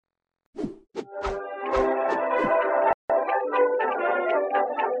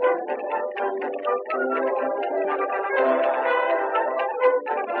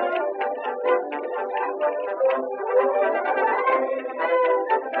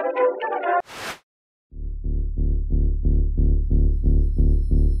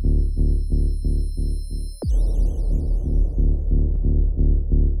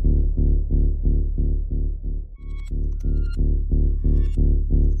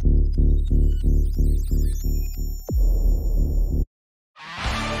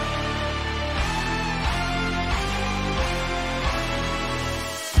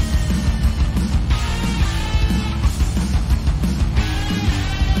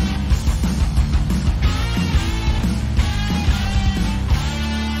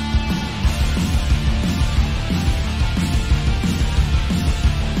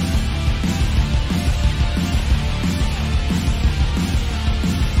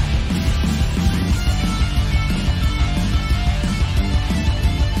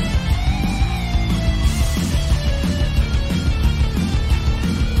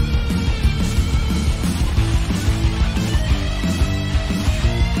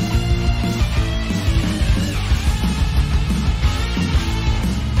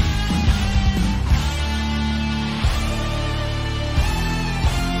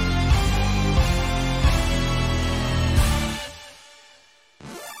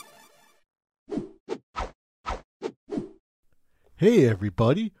Hey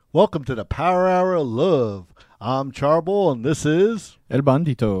everybody, welcome to the Power Hour of Love. I'm Charbol and this is El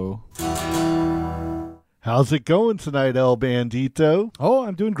Bandito. How's it going tonight, El Bandito? Oh,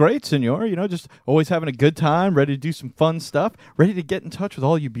 I'm doing great, senor. You know, just always having a good time, ready to do some fun stuff, ready to get in touch with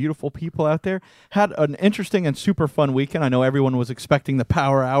all you beautiful people out there. Had an interesting and super fun weekend. I know everyone was expecting the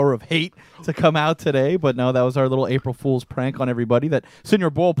Power Hour of Hate to come out today, but no, that was our little April Fool's prank on everybody that Senor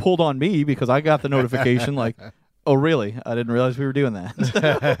Bull pulled on me because I got the notification like, oh, really? I didn't realize we were doing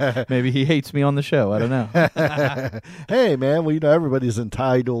that. Maybe he hates me on the show. I don't know. Hey, man, well, you know, everybody's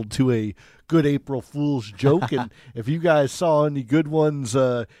entitled to a good April Fool's joke. And if you guys saw any good ones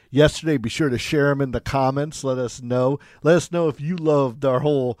yesterday, be sure to share them in the comments. Let us know. Let us know if you loved our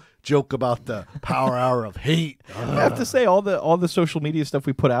whole joke about the Power Hour of Hate. I have to say, all the social media stuff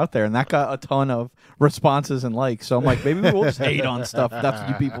we put out there, and that got a ton of responses and likes. So I'm like, maybe we'll just hate on stuff. If that's what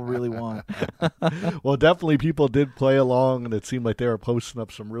you people really want. Well, definitely people did play along, and it seemed like they were posting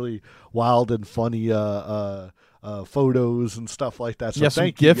up some really wild and funny photos and stuff like that. So yeah, some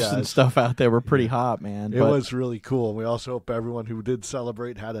thank you gifs guys. And stuff out there were pretty hot, man. It was really cool. And we also hope everyone who did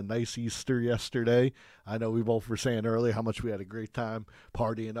celebrate had a nice Easter yesterday. I know we both were saying earlier how much we had a great time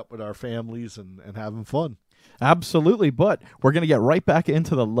partying up with our families and having fun. Absolutely, but we're going to get right back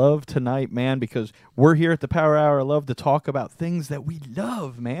into the love tonight, man, because we're here at the Power Hour of Love to talk about things that we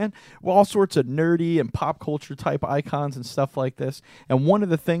love, man. All sorts of nerdy and pop culture type icons and stuff like this. And one of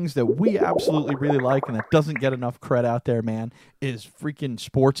the things that we absolutely really like and that doesn't get enough credit out there, man, is freaking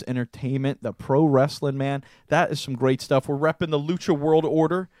sports entertainment, the pro wrestling, man. That is some great stuff. We're repping the Lucha World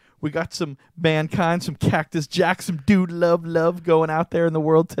Order. We got some Mankind, some Cactus Jack, some Dude Love going out there in the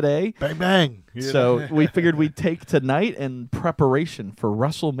world today. Bang, bang. So we figured we'd take tonight in preparation for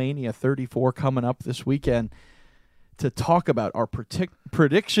WrestleMania 34 coming up this weekend to talk about our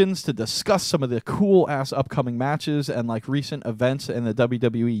predictions, to discuss some of the cool-ass upcoming matches and like recent events in the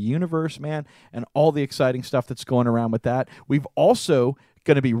WWE Universe, man, and all the exciting stuff that's going around with that. We've also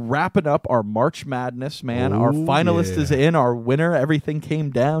going to be wrapping up our March Madness, man. Our finalist is in, our winner. Everything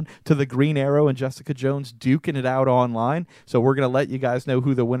came down to the Green Arrow and Jessica Jones duking it out online. So we're going to let you guys know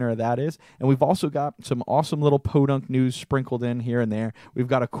who the winner of that is. And we've also got some awesome little podunk news sprinkled in here and there. We've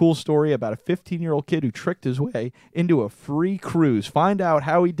got a cool story about a 15-year-old kid who tricked his way into a free cruise. Find out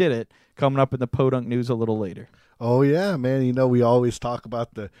how he did it coming up in the podunk news a little later. Oh, yeah, man. You know, we always talk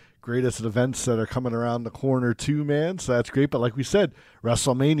about the greatest events that are coming around the corner too, man. So that's great. But like we said,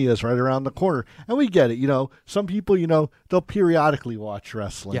 WrestleMania is right around the corner. And we get it. You know, some people, you know, they'll periodically watch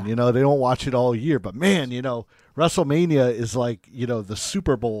wrestling. Yeah. You know, they don't watch it all year. But, man, you know, WrestleMania is like, you know, the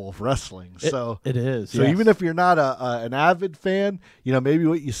Super Bowl of wrestling. So it is. So even if you're not an avid fan, you know, maybe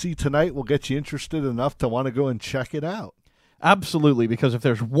what you see tonight will get you interested enough to want to go and check it out. Absolutely, because if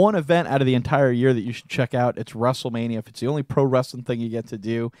there's one event out of the entire year that you should check out, it's WrestleMania. If it's the only pro wrestling thing you get to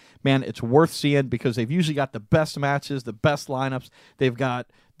do, man, it's worth seeing because they've usually got the best matches, the best lineups. They've got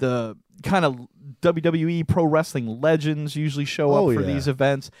the kind of WWE pro wrestling legends usually show up for these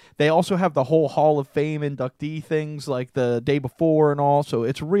events. They also have the whole Hall of Fame inductee things like the day before and all. So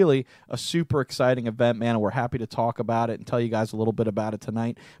it's really a super exciting event, man, and we're happy to talk about it and tell you guys a little bit about it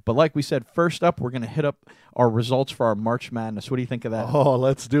tonight. But like we said, first up, we're going to hit up our results for our March Madness. What do you think of that? Oh,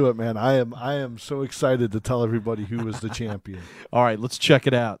 let's do it, man. I am so excited to tell everybody who was the champion. All right, let's check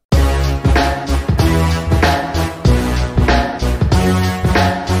it out.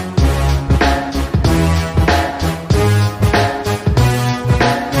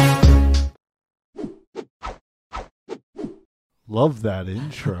 Love that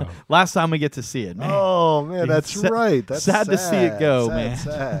intro. Last time we get to see it, man. Oh, man, that's right. That's sad to see it go, man.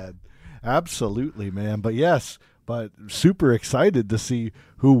 Sad. Absolutely, man. But yes, but super excited to see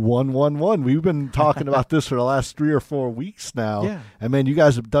who won. We've been talking about this for the last 3 or 4 weeks now. Yeah. And, man, you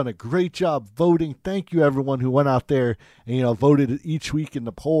guys have done a great job voting. Thank you, everyone who went out there and, voted each week in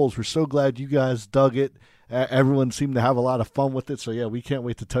the polls. We're so glad you guys dug it. Everyone seemed to have a lot of fun with it. So, yeah, we can't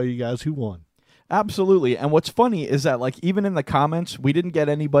wait to tell you guys who won. Absolutely. And what's funny is that, like, even in the comments, we didn't get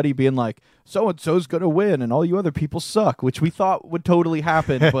anybody being like, so-and-so's going to win and all you other people suck, which we thought would totally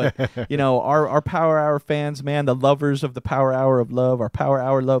happen. But, our Power Hour fans, man, the lovers of the Power Hour of love, our Power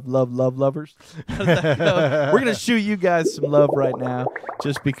Hour love lovers. We're going to shoot you guys some love right now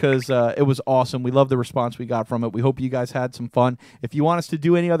just because it was awesome. We love the response we got from it. We hope you guys had some fun. If you want us to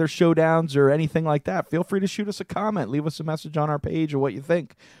do any other showdowns or anything like that, feel free to shoot us a comment. Leave us a message on our page or what you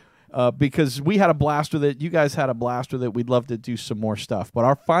think. Because we had a blast with it. You guys had a blast with it. We'd love to do some more stuff. But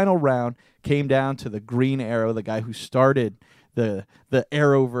our final round came down to the Green Arrow, the guy who started the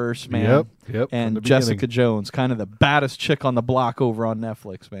Arrowverse, man. Yep. And Jessica Jones, kind of the baddest chick on the block over on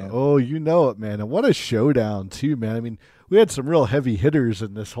Netflix, man. Oh, you know it, man. And what a showdown, too, man. I mean, we had some real heavy hitters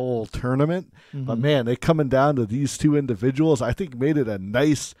in this whole tournament. Mm-hmm. But, man, they coming down to these two individuals, I think made it a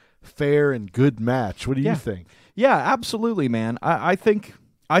nice, fair, and good match. What do you think? Yeah, absolutely, man. I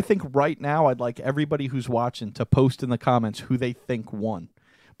think right now I'd like everybody who's watching to post in the comments who they think won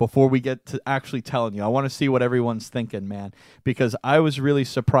before we get to actually telling you. I want to see what everyone's thinking, man, because I was really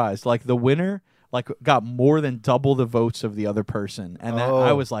surprised. Like, the winner got more than double the votes of the other person. And then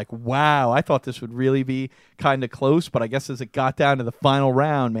I was like, wow, I thought this would really be kind of close. But I guess as it got down to the final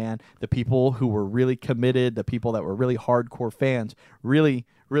round, man, the people who were really committed, the people that were really hardcore fans really,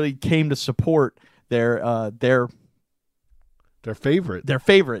 really came to support their favorite. Their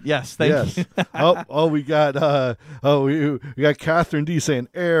favorite, yes. Thank you. we got we got Catherine D saying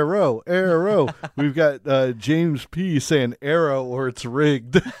arrow. We've got James P saying arrow or it's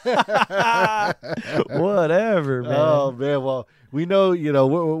rigged. Whatever, man. Oh man, well, we know,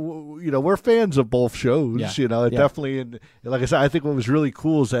 we're fans of both shows. Yeah. Definitely, and like I said, I think what was really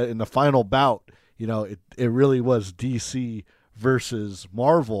cool is that in the final bout, it really was DC versus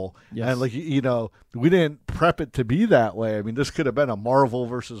Marvel. Yes. And we didn't prep it to be that way. I mean, this could have been a Marvel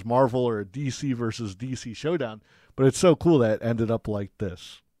versus Marvel or a DC versus DC showdown, but it's so cool that it ended up like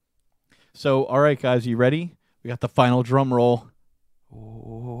this. So, all right, guys, you ready? We got the final drum roll.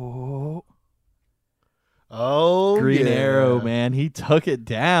 Oh, Green Arrow, man. He took it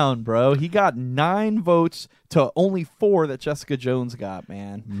down, bro. He got 9 votes to only 4 that Jessica Jones got,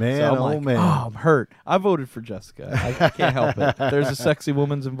 man. So I'm I'm hurt. I voted for Jessica. I can't help it. If there's a sexy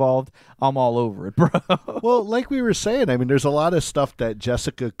woman's involved, I'm all over it, bro. Well, like we were saying, I mean, there's a lot of stuff that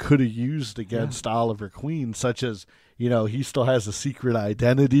Jessica could have used against Oliver Queen, such as, he still has a secret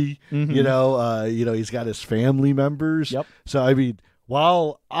identity. Mm-hmm. He's got his family members. Yep. So, I mean,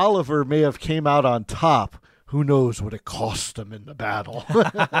 while Oliver may have came out on top, who knows what it cost him in the battle.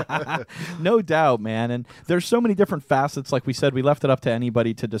 No doubt, man. And there's so many different facets. Like we said, we left it up to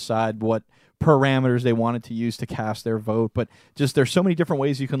anybody to decide what parameters they wanted to use to cast their vote. But just there's so many different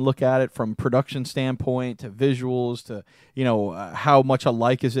ways you can look at it, from production standpoint to visuals to, how much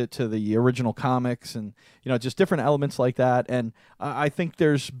alike is it to the original comics, and, just different elements like that. And I think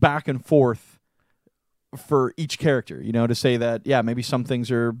there's back and forth for each character, to say that, maybe some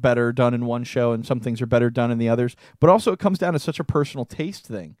things are better done in one show and some things are better done in the others. But also it comes down to such a personal taste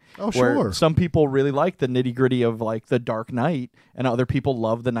thing. Oh, where sure. Some people really like the nitty-gritty of, like, the Dark Knight, and other people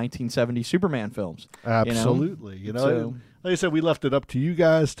love the 1970 Superman films. Absolutely. So, like I said, we left it up to you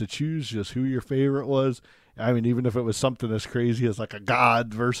guys to choose just who your favorite was. I mean, even if it was something as crazy as like a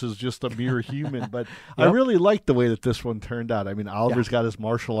god versus just a mere human. But I really liked the way that this one turned out. I mean, Oliver's got his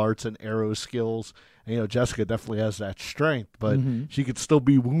martial arts and arrow skills. And, Jessica definitely has that strength, but she could still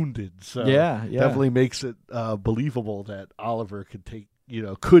be wounded. So definitely makes it believable that Oliver could take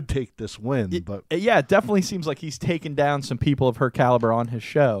this win. But it definitely seems like he's taken down some people of her caliber on his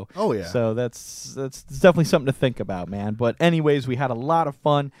show. Oh, yeah. So that's definitely something to think about, man. But anyways, we had a lot of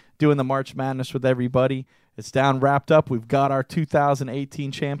fun doing the March Madness with everybody. It's down, wrapped up. We've got our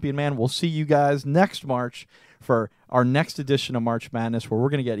 2018 champion, man. We'll see you guys next March for our next edition of March Madness, where we're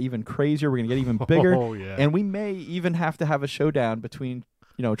going to get even crazier. We're going to get even bigger. Oh, yeah. And we may even have to have a showdown between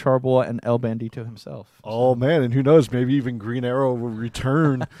Charboy and El Bandito himself. Oh, man, and who knows, maybe even Green Arrow will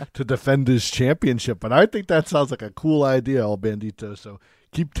return to defend his championship. But I think that sounds like a cool idea, El Bandito. So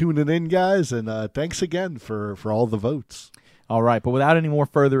keep tuning in, guys, and thanks again for all the votes. All right, but without any more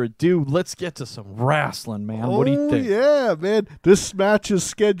further ado, let's get to some wrestling, man. What do you think? Yeah, man. This match is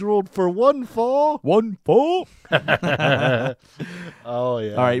scheduled for one fall. One fall. Oh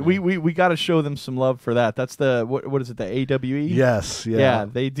yeah. All right, man. we got to show them some love for that. That's the what is it? The AWE. Yes. Yeah. Yeah,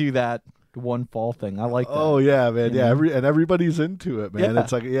 they do that one fall thing. I like that. Oh yeah, man. You Yeah. know? Everybody's into it, man. Yeah.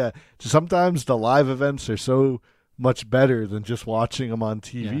 It's like sometimes the live events are so much better than just watching them on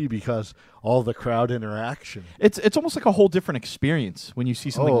TV because all the crowd interaction. It's almost like a whole different experience when you see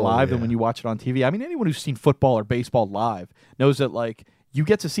something live than when you watch it on TV. I mean, anyone who's seen football or baseball live knows that like you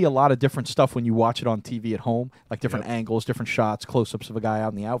get to see a lot of different stuff when you watch it on TV at home, like different angles, different shots, close-ups of a guy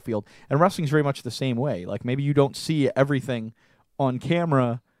out in the outfield. And wrestling's very much the same way. Like maybe you don't see everything on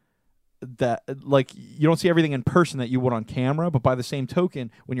camera that like you don't see everything in person that you would on camera, but by the same token,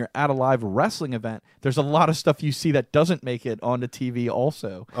 when you're at a live wrestling event, there's a lot of stuff you see that doesn't make it onto TV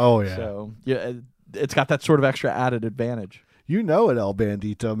also. Oh yeah. So yeah, it's got that sort of extra added advantage. You know it, El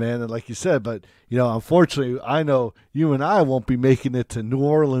Bandito, man, and like you said, but unfortunately, I know you and I won't be making it to New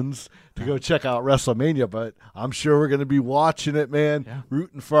Orleans to go check out WrestleMania, but I'm sure we're going to be watching it, man,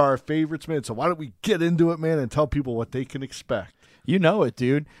 rooting for our favorites, man. So why don't we get into it, man, and tell people what they can expect? You know it,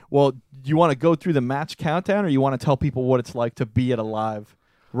 dude. Well, you want to go through the match countdown, or you want to tell people what it's like to be at a live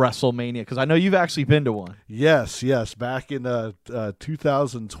WrestleMania? Because I know you've actually been to one. Yes. Back in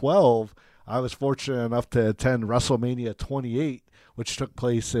 2012, I was fortunate enough to attend WrestleMania 28, which took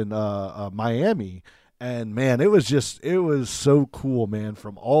place in Miami. And, man, it was so cool, man,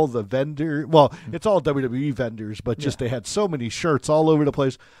 from all the vendors. Well, it's all WWE vendors, but just they had so many shirts all over the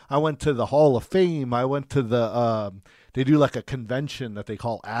place. I went to the Hall of Fame. I went to the they do like a convention that they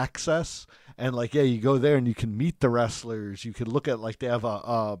call Access. And, like, you go there and you can meet the wrestlers. You can look at, like, they have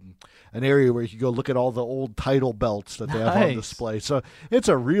an area where you can go look at all the old title belts that they have on display. So it's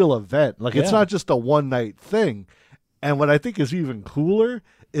a real event. Like, it's not just a one-night thing. And what I think is even cooler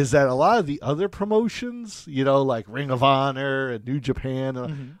is that a lot of the other promotions, like Ring of Honor and New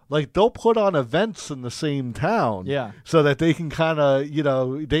Japan, like they'll put on events in the same town so that they can kind of,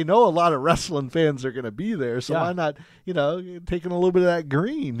 they know a lot of wrestling fans are going to be there. So why not, taking a little bit of that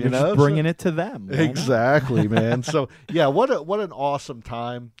green, You're just bringing it to them. Exactly, man. So, what an awesome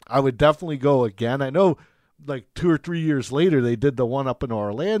time. I would definitely go again. I know like 2 or 3 years later they did the one up in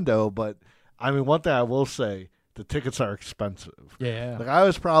Orlando, but I mean, one thing I will say, the tickets are expensive. Yeah. Like I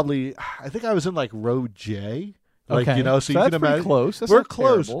think I was in like row J. Like, okay. So you can that's imagine. Close. That's we're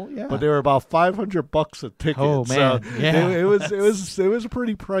close. Yeah. But they were about $500 a ticket. Oh man. So it was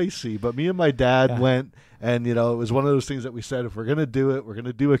pretty pricey. But me and my dad went, and it was one of those things that we said, if we're gonna do it, we're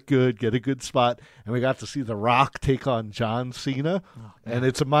gonna do it good, get a good spot. And we got to see The Rock take on John Cena. And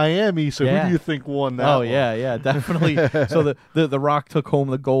it's in Miami, so who do you think won that one? Yeah, definitely. So the Rock took home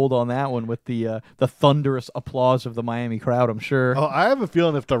the gold on that one with the thunderous applause of the Miami crowd, I'm sure. Oh, I have a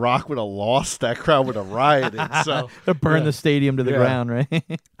feeling if The Rock would have lost, that crowd would have rioted. So to burn the stadium to the ground, right?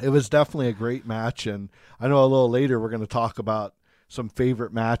 It was definitely a great match, and I know a little later we're going to talk about some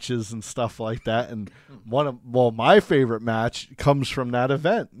favorite matches and stuff like that. And my favorite match comes from that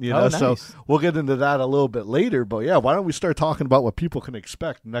event, Nice. So we'll get into that a little bit later. But why don't we start talking about what people can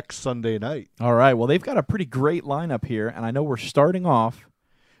expect next Sunday night? All right. Well, they've got a pretty great lineup here, and I know we're starting off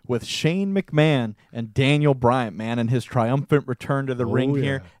with Shane McMahon and Daniel Bryan, man, and his triumphant return to the ring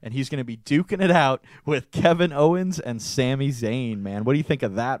here. And he's going to be duking it out with Kevin Owens and Sami Zayn, man. What do you think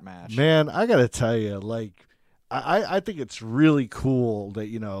of that match? Man, I got to tell you, like, I think it's really cool that,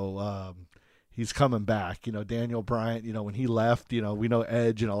 he's coming back. Daniel Bryan, when he left, we know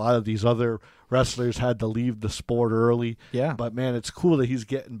Edge and a lot of these other wrestlers had to leave the sport early. Yeah. But, man, it's cool that he's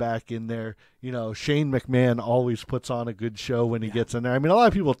getting back in there. Shane McMahon always puts on a good show when he gets in there. I mean, a lot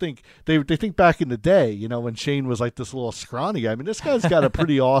of people think, they think back in the day, when Shane was like this little scrawny guy. I mean, this guy's got a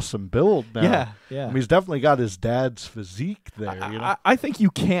pretty awesome build now. Yeah. I mean, he's definitely got his dad's physique there. I think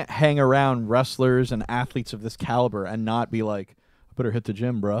you can't hang around wrestlers and athletes of this caliber and not be like, better hit the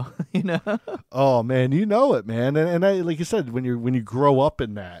gym, bro. Oh man, you know it, man. And I, like you said, when you grow up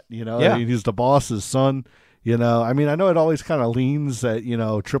in that, I mean, he's the boss's son. I mean, I know it always kind of leans that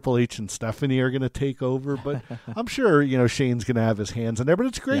Triple H and Stephanie are going to take over, but I'm sure Shane's going to have his hands in there. But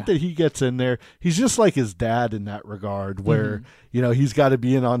it's great that he gets in there. He's just like his dad in that regard, where he's got to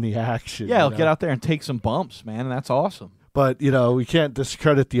be in on the action. Yeah, he'll get out there and take some bumps, man, and that's awesome. But, we can't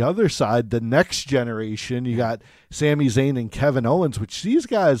discredit the other side. The next generation, you got Sami Zayn and Kevin Owens, which these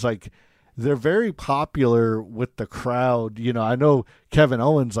guys, like, they're very popular with the crowd. I know Kevin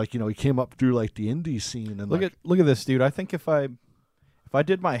Owens, like, he came up through, like, the indie scene. And look at this, dude. I think if I If I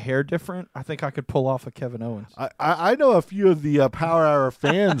did my hair different, I think I could pull off a Kevin Owens. I know a few of the Power Hour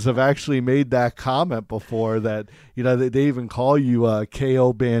fans have actually made that comment before that, they even call you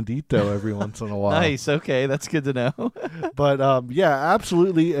KO Bandito every once in a while. Nice. Okay. That's good to know. But, yeah,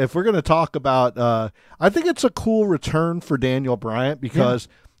 absolutely. If we're going to talk about, I think it's a cool return for Daniel Bryant because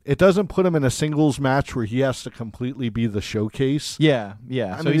it doesn't put him in a singles match where he has to completely be the showcase. Yeah.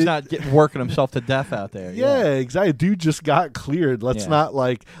 So he's not working himself to death out there. Yeah, exactly. Dude just got cleared. Let's not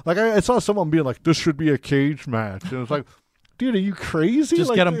like I saw someone being like, this should be a cage match. And it's like, dude, are you crazy?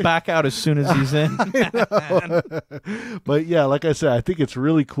 Just get him back out as soon as he's in. But yeah, like I said, I think it's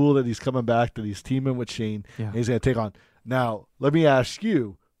really cool that he's coming back, that he's teaming with Shane, and he's going to take on. Now, let me ask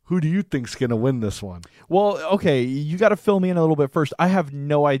you, who do you think's going to win this one? Well, okay, you got to fill me in a little bit first. I have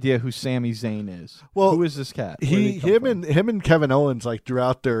no idea who Sami Zayn is. Well, who is this cat? Him and Kevin Owens, like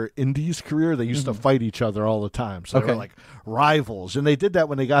throughout their Indies career, they used to fight each other all the time. So they were like rivals, and they did that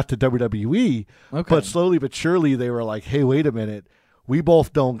when they got to WWE. Okay. But slowly but surely, they were like, "Hey, wait a minute, we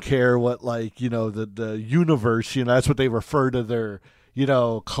both don't care what the universe. That's what they refer to their."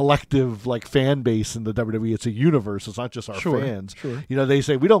 Collective fan base in the WWE. It's a universe. It's not just our fans. Sure. They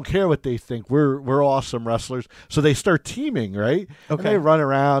say we don't care what they think. We're awesome wrestlers. So they start teaming, right? Okay. And they run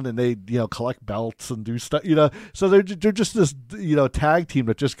around and they collect belts and do stuff. So they're just this tag team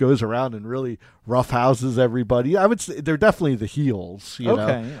that just goes around and really roughhouses everybody. I would say they're definitely the heels.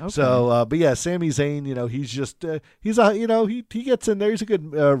 Okay. So, but yeah, Sami Zayn. He's just he gets in there. He's a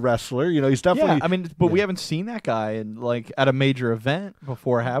good wrestler. He's definitely. Yeah, I mean, but we haven't seen that guy at a major event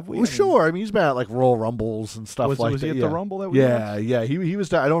before, have we? Well, sure. I mean, he's been at Royal Rumbles and stuff like that. Was he at the Rumble that we watched? Yeah. He was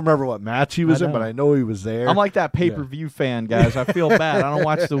there. I don't remember what match he was in, but I know he was there. I'm like that pay-per-view fan, guys. I feel bad. I don't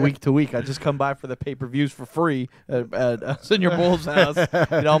watch the week to week. I just come by for the pay-per-views for free at Senior Bull's house.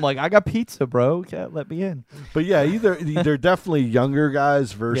 I'm like, I got pizza, bro. Can't let me in. But yeah, they're definitely younger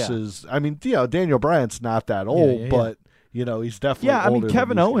guys versus. I mean, Daniel Bryant's not that old, but. He's definitely older. I mean,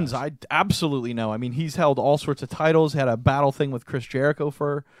 Kevin Owens, guys. I absolutely know. I mean, he's held all sorts of titles, had a battle thing with Chris Jericho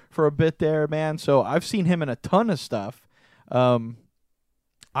for a bit there, man. So I've seen him in a ton of stuff.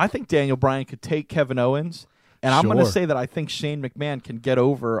 I think Daniel Bryan could take Kevin Owens, and I'm going to say that I think Shane McMahon can get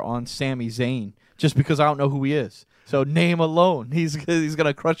over on Sami Zayn just because I don't know who he is. So name alone, he's going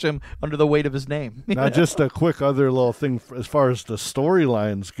to crush him under the weight of his name. Now, just a quick other little thing as far as the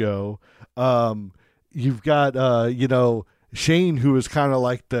storylines go. You've got, Shane, who is kind of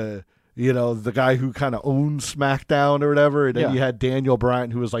like the guy who kind of owns SmackDown or whatever. And then you had Daniel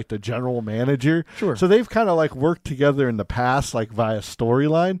Bryan, who was like the general manager. Sure. So they've kind of worked together in the past, via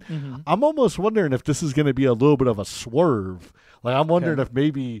storyline. Mm-hmm. I'm almost wondering if this is going to be a little bit of a swerve. I'm wondering if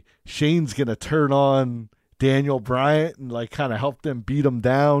maybe Shane's going to turn on Daniel Bryant and kind of help them beat him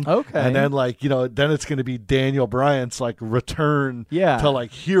down. Okay. And then then it's going to be Daniel Bryant's return to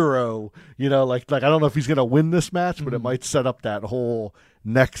hero, I don't know if he's going to win this match, but it might set up that whole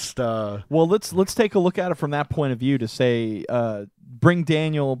next Well, let's take a look at it from that point of view to say bring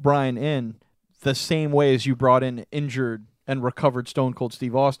Daniel Bryan in the same way as you brought in injured and recovered Stone Cold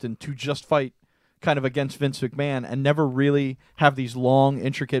Steve Austin to just fight kind of against Vince McMahon and never really have these long,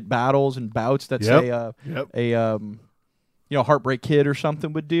 intricate battles and bouts that a Heartbreak Kid or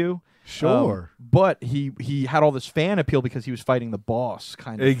something would do. Sure. But he had all this fan appeal because he was fighting the boss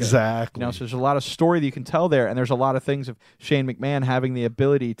kind of exactly. thing. So there's a lot of story that you can tell there, and there's a lot of things of Shane McMahon having the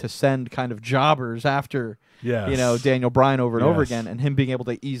ability to send kind of jobbers after Daniel Bryan over and over again, and him being able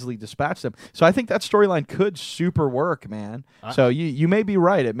to easily dispatch them. So I think that storyline could super work, man. So you may be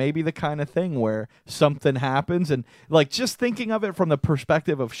right. It may be the kind of thing where something happens, and just thinking of it from the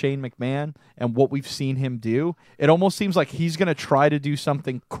perspective of Shane McMahon and what we've seen him do, it almost seems like he's going to try to do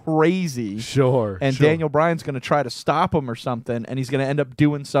something crazy. Sure. And Daniel Bryan's going to try to stop him or something, and he's going to end up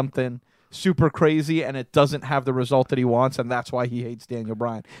doing something super crazy, and it doesn't have the result that he wants, and that's why he hates Daniel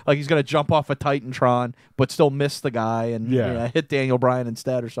Bryan. He's going to jump off a Titantron, but still miss the guy and hit Daniel Bryan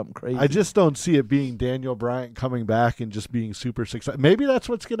instead or something crazy. I just don't see it being Daniel Bryan coming back and just being super successful. Maybe that's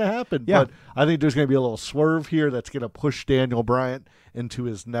what's going to happen, but I think there's going to be a little swerve here that's going to push Daniel Bryan into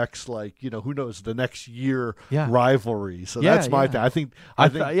his next, who knows, the next year rivalry. So that's my thing. I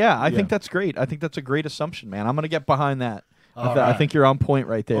think that's great. I think that's a great assumption, man. I'm going to get behind that. I think you're on point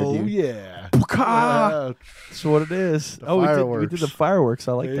right there, dude. Oh, yeah. That's what it is. We did the fireworks.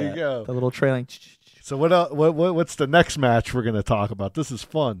 I like that. There you go. The little trailing. So what's the next match we're going to talk about? This is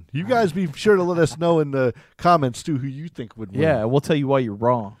fun. You guys be sure to let us know in the comments, too, who you think would win. Yeah, we'll tell you why you're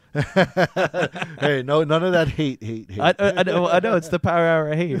wrong. Hey, no, none of that hate. I know it's the Power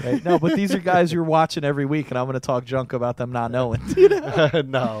Hour hate, right? No, but these are guys you're watching every week, and I'm going to talk junk about them not knowing. You know?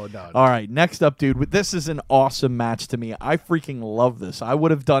 No. All right, next up, dude. This is an awesome match to me. I freaking love this. I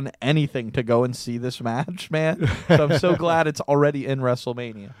would have done anything to go and see this match, man. So I'm so glad it's already in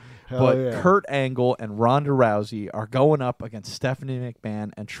WrestleMania. But yeah. Kurt Angle and Ronda Rousey are going up against Stephanie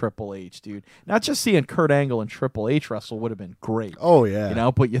McMahon and Triple H, dude. Not just seeing Kurt Angle and Triple H wrestle would have been great. Oh, yeah. You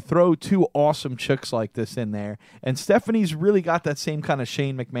know, but you throw two awesome chicks like this in there, and Stephanie's really got that same kind of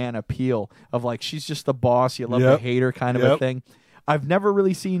Shane McMahon appeal of like she's just the boss, you love to hate her kind of a thing. I've never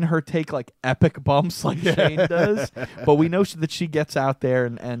really seen her take like epic bumps like Shane does, but we know that she gets out there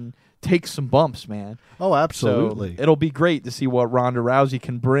and takes some bumps, man. Oh, absolutely. So it'll be great to see what Ronda Rousey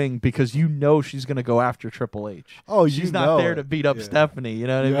can bring because you know she's going to go after Triple H. Oh, she's not there to beat up Stephanie. You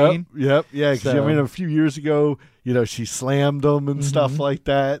know what I mean? Yep. Yeah. Because I mean, a few years ago, you know, she slammed him and stuff like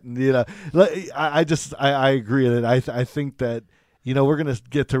that, and you know, I agree with it. I think that you know we're gonna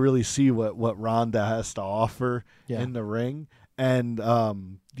get to really see what Ronda has to offer in the ring, and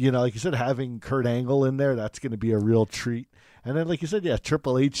you know, like you said, having Kurt Angle in there, that's going to be a real treat. And then, like you said,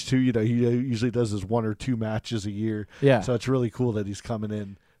 Triple H, too, you know, he usually does his 1 or 2 matches a year. Yeah. So it's really cool that he's coming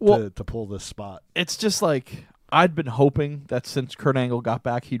in to pull this spot. It's just like I'd been hoping that since Kurt Angle got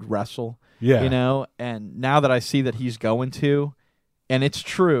back, he'd wrestle. Yeah. You know, and now that I see that he's going to, and it's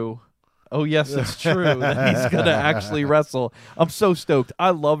true. Oh, yes, it's true that he's going to actually wrestle. I'm so stoked.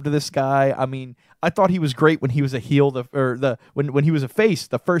 I loved this guy. I mean, I thought he was great when he was a heel, when he was a face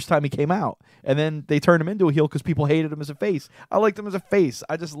the first time he came out. And then they turned him into a heel because people hated him as a face. I liked him as a face.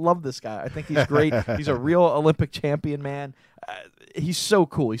 I just love this guy. I think he's great. He's a real Olympic champion, man. He's so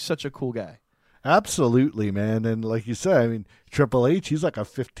cool. He's such a cool guy. Absolutely, man. And like you said, I mean, Triple H, he's like a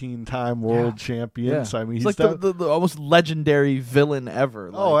 15-time world champion. Yeah. So I mean, he's like the almost legendary villain ever.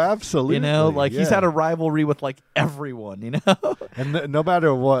 Like, oh, absolutely. You know, like he's had a rivalry with like everyone, you know? And no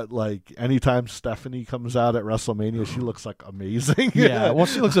matter what, like anytime Stephanie comes out at WrestleMania, she looks like amazing. Yeah, well,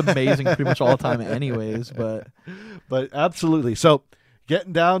 she looks amazing pretty much all the time anyways, but absolutely. So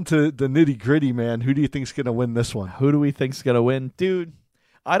getting down to the nitty-gritty, man, who do you think's going to win this one? Who do we think's going to win? Dude,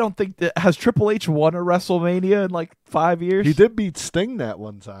 I don't think that has Triple H won a WrestleMania in like 5 years. He did beat Sting that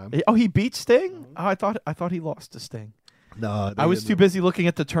one time. Oh, he beat Sting? Oh, I thought he lost to Sting. No, I was too busy looking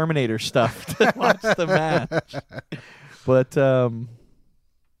at the Terminator stuff to watch the match. But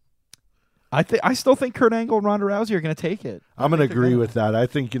I still think Kurt Angle and Ronda Rousey are going to take it. I'm going to agree with that. I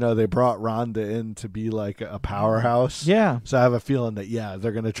think, you know, they brought Ronda in to be like a powerhouse. Yeah. So I have a feeling that,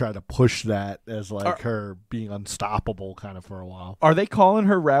 they're going to try to push that as like her being unstoppable kind of for a while. Are they calling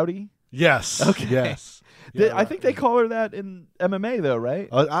her Rowdy? Yes. Okay. Yes. I think they call her that in MMA, though, right?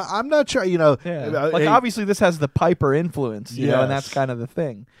 I'm not sure, you know. Yeah. Like, obviously, this has the Piper influence, you know, and that's kind of the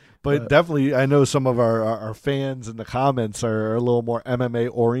thing. But definitely, I know some of our fans in the comments are a little more MMA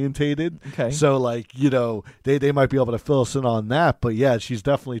orientated. Okay. So, like, you know, they might be able to fill us in on that. But, yeah, she's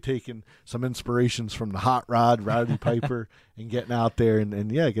definitely taken some inspirations from the Hot Rod, Rowdy Piper, and getting out there and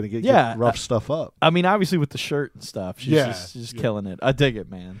going to get rough stuff up. I mean, obviously, with the shirt and stuff, she's just killing it. I dig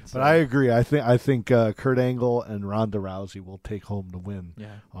it, man. So. But I agree. I think Kurt Angle and Ronda Rousey will take home the win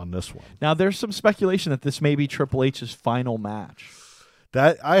on this one. Now, there's some speculation that this may be Triple H's final match.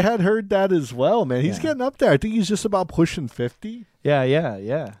 That I had heard that as well, man. He's getting up there. I think he's just about pushing 50. Yeah.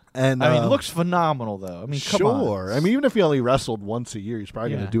 And I mean, looks phenomenal though. I mean, come on. I mean, even if he only wrestled once a year, he's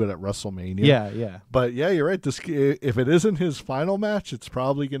probably going to do it at WrestleMania. Yeah. But you're right. If it isn't his final match, it's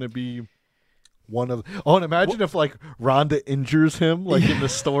probably going to be one of. Oh, and imagine if like Ronda injures him like in the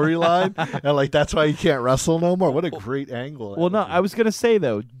storyline, and like that's why he can't wrestle no more. What a great angle! Well, no, I was going to say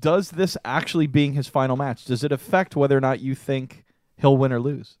though, does this actually being his final match, does it affect whether or not you think he'll win or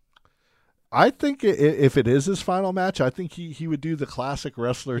lose? I think if it is his final match, I think he would do the classic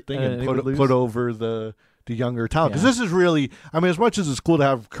wrestler thing and put over the younger talent. Because this is really, I mean, as much as it's cool to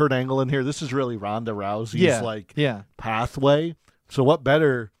have Kurt Angle in here, this is really Ronda Rousey's pathway. So what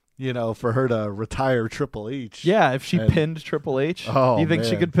better, you know, for her to retire Triple H? Yeah, if she pinned Triple H. Oh, you think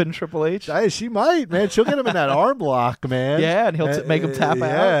she could pin Triple H? She might, man. She'll get him in that arm lock, man. Yeah, and he'll make him tap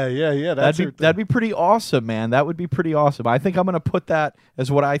out. Yeah. That'd be pretty awesome, man. That would be pretty awesome. I think I'm going to put that as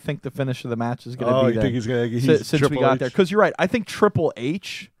what I think the finish of the match is going to be. Oh, you think he's going to since we got there? Because you're right. I think Triple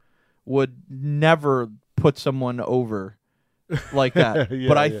H would never put someone over like that.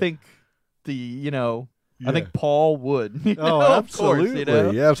 But I think I think Paul would. Absolutely. Of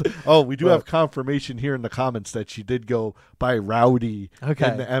course, Yeah. Oh, we do have confirmation here in the comments that she did go by Rowdy in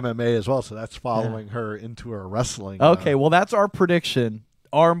the MMA as well. So that's following her into her wrestling. Okay, well, that's our prediction.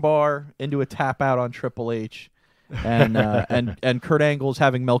 Armbar into a tap out on Triple H. and Kurt Angle's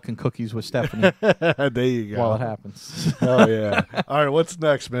having milk and cookies with Stephanie There you go. while it happens. Oh, yeah. All right, what's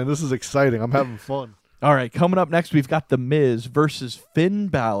next, man? This is exciting. I'm having fun. All right, coming up next, we've got The Miz versus Finn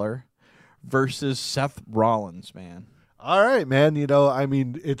Balor versus Seth Rollins, man. All right, man. I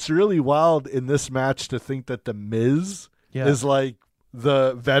mean, it's really wild in this match to think that The Miz is like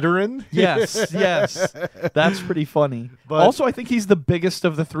the veteran. Yes. That's pretty funny. But also, I think he's the biggest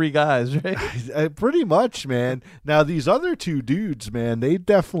of the three guys, right? pretty much, man. Now, these other two dudes, man, they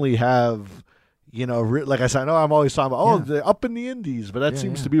definitely have, like I said, I know I'm always talking about, they're up in the indies, but that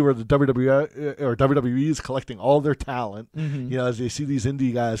seems to be where the WWE is collecting all their talent, as they see these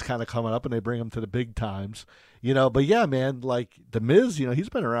indie guys kind of coming up and they bring them to the big times. But yeah, man, like The Miz, he's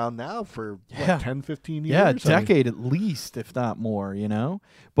been around now for 10, 15 years. Yeah, a decade at least, if not more,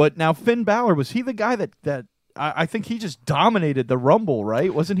 But now Finn Balor, was he the guy that I think he just dominated the Rumble,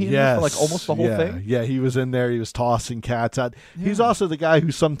 right? Wasn't he in there for like almost the whole thing? Yeah, he was in there. He was tossing cats out. Yeah. He's also the guy who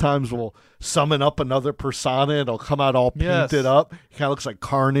sometimes will summon up another persona and it'll come out all painted up. He kind of looks like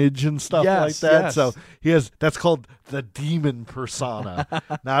Carnage and stuff like that. Yes. So that's called the demon persona.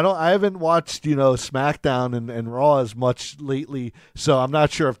 Now I haven't watched SmackDown and Raw as much lately, so I'm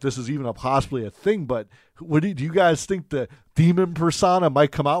not sure if this is even possibly a thing. But do you guys think the demon persona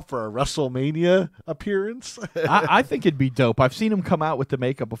might come out for a WrestleMania appearance? I think it'd be dope. I've seen him come out with the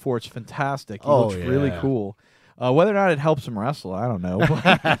makeup before. It's fantastic. He looks really cool. Whether or not it helps him wrestle, I don't know.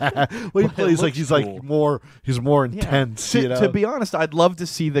 Well, he plays like he's cool. He's more intense. To be honest, I'd love to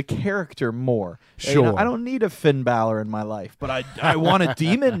see the character more. Sure. I don't need a Finn Balor in my life, but I want a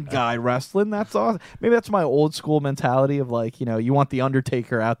demon guy wrestling. That's awesome. Maybe that's my old school mentality of you want the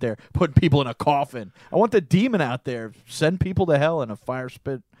Undertaker out there putting people in a coffin. I want the demon out there send people to hell in a fire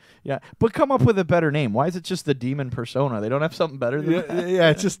spit. Yeah, but come up with a better name. Why is it just the demon persona? They don't have something better than that? Yeah,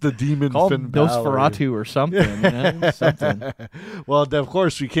 it's just the demon Call Finn Balor. Nosferatu or something. Something. Well, of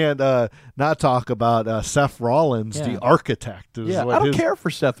course, we can't not talk about Seth Rollins, the architect. I don't care for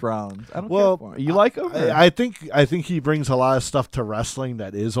Seth Rollins. I don't care for him. You like him? I think he brings a lot of stuff to wrestling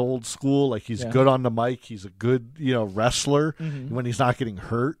that is old school. Like he's good on the mic. He's a good wrestler when he's not getting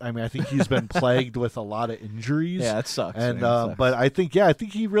hurt. I mean, I think he's been plagued with a lot of injuries. Yeah, it sucks. And but I think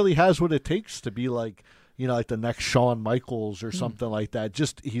he really has what it takes to be like the next Shawn Michaels or something like that.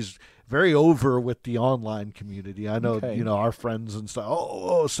 Just he's very over with the online community. I know our friends and stuff.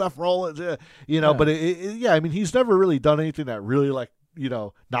 Oh, Seth Rollins, But I mean, he's never really done anything that really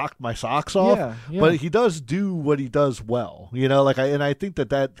knocked my socks off. Yeah. But he does do what he does well. I think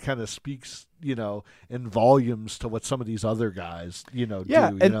that kind of speaks in volumes to what some of these other guys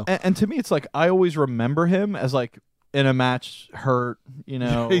do. And to me, it's like I always remember him as in a match hurt,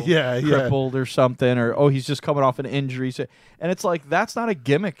 crippled or something, or he's just coming off an injury. And it's like that's not a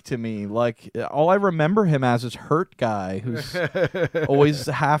gimmick to me. Like all I remember him as is hurt guy who's always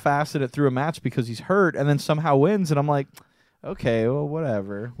half-assed it through a match because he's hurt and then somehow wins. And I'm like, okay, well,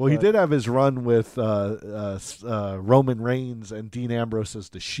 whatever. Well, he did have his run with Roman Reigns and Dean Ambrose as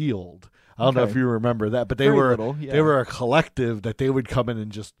the Shield. I don't know if you remember that, but they were a collective that they would come in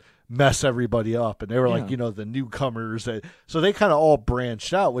and just mess everybody up, and they were the newcomers. So they kind of all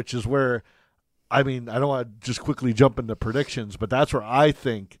branched out, which is where, I mean, I don't want to just quickly jump into predictions, but that's where I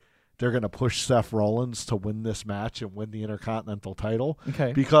think they're going to push Seth Rollins to win this match and win the Intercontinental title.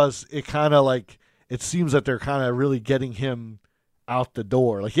 Okay. Because it kind of it seems that they're kind of really getting him out the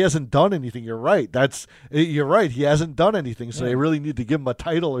door. Like he hasn't done anything. You're right. You're right. He hasn't done anything. So they really need to give him a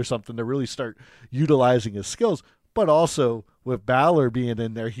title or something to really start utilizing his skills. But also with Balor being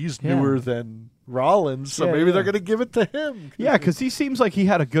in there, he's newer than Rollins, so maybe they're going to give it to him. Yeah, because he seems like he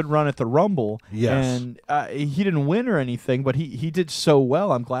had a good run at the Rumble. Yes. And he didn't win or anything, but he did so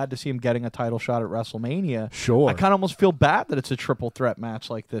well. I'm glad to see him getting a title shot at WrestleMania. Sure. I kind of almost feel bad that it's a triple threat match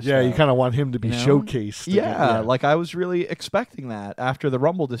like this. Yeah, you kind of want him to be showcased. Yeah, like I was really expecting that after the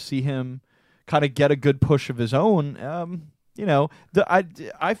Rumble to see him kind of get a good push of his own.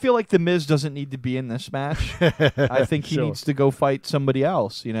 I feel like The Miz doesn't need to be in this match. I think he needs to go fight somebody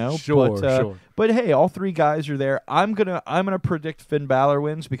else. Sure. But hey, all three guys are there. I'm gonna predict Finn Balor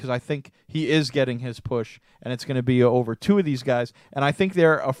wins because I think he is getting his push, and it's gonna be over two of these guys. And I think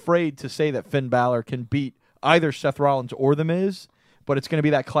they're afraid to say that Finn Balor can beat either Seth Rollins or The Miz. But it's going to be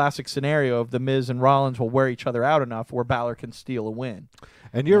that classic scenario of The Miz and Rollins will wear each other out enough where Balor can steal a win.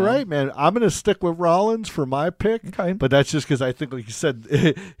 And you're right, man. I'm going to stick with Rollins for my pick. Okay. But that's just because I think, like you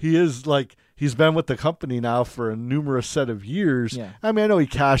said, he is he's been with the company now for a numerous set of years. Yeah. I mean, I know he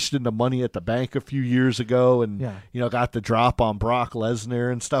cashed in the Money at the Bank a few years ago and, got the drop on Brock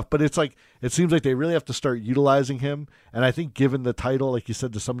Lesnar and stuff. But it's like, it seems like they really have to start utilizing him. And I think given the title, like you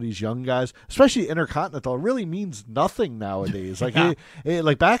said, to some of these young guys, especially Intercontinental, it really means nothing nowadays. Like,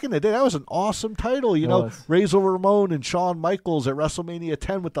 like back in the day, that was an awesome title. Razor Ramon and Shawn Michaels at WrestleMania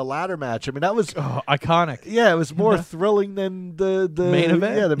 10 with the ladder match. I mean, that was iconic. Yeah, it was more thrilling than the main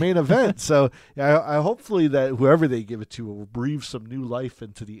event. Yeah, the main event. So I hopefully that whoever they give it to will breathe some new life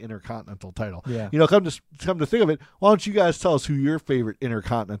into the Intercontinental title. Yeah. Come to think of it, why don't you guys tell us who your favorite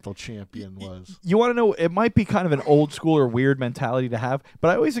Intercontinental champion was? You want to know? It might be kind of an old school or weird mentality to have, but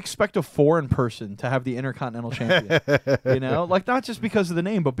I always expect a foreign person to have the Intercontinental champion. Like not just because of the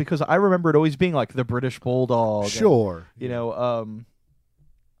name, but because I remember it always being like the British Bulldog. Sure. And,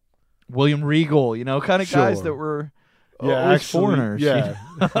 William Regal. Kind of guys that were always foreigners. Yeah.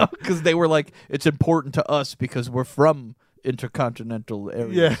 Because they were like, it's important to us because we're from intercontinental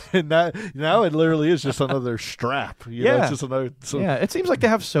areas. Yeah, and now it literally is just another strap. It's just another. Yeah, it seems like they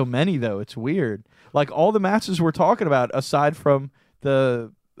have so many though. It's weird. Like all the matches we're talking about, aside from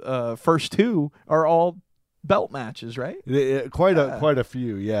the first two, are all belt matches, right? Quite a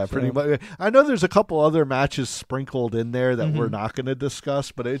few. Yeah, pretty much. I know there's a couple other matches sprinkled in there that we're not going to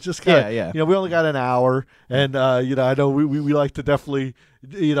discuss, but it's just kind of we only got an hour, and I know we like to definitely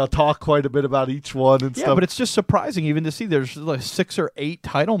talk quite a bit about each one and stuff. Yeah, but it's just surprising even to see there's like 6 or 8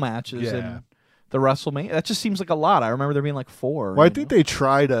 title matches in the WrestleMania. That just seems like a lot. I remember there being like 4. Well, I think they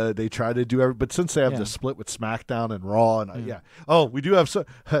try to do every, but since they have the split with SmackDown and Raw, and oh, we do have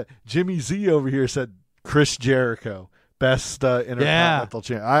Jimmy Z over here said Chris Jericho. Best Intercontinental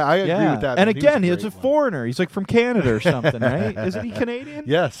champ. I agree with that. And again, he's a foreigner. He's like from Canada or something, right? Isn't he Canadian?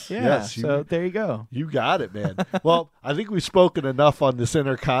 Yes. Yeah. Yes. So there you go. You got it, man. Well, I think we've spoken enough on this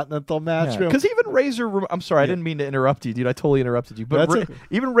Intercontinental match. Because even I'm sorry, I didn't mean to interrupt you, dude. I totally interrupted you. But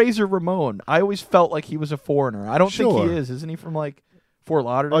even Razor Ramon, I always felt like he was a foreigner. I don't think he is. Isn't he from like Fort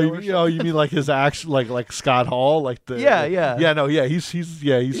Lauderdale? You mean like his actual like Scott Hall, like the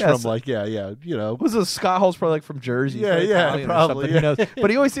he's from like Was it Scott Hall's probably like from Jersey? Probably. Who knows?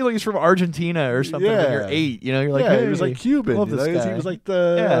 But he always seems like he's from Argentina or something. When you're 8, you're like, hey, he was like Cuban. Love this guy. He was like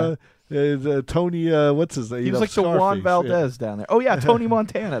the Tony. What's his name? He was like the Juan Valdez down there. Oh yeah, Tony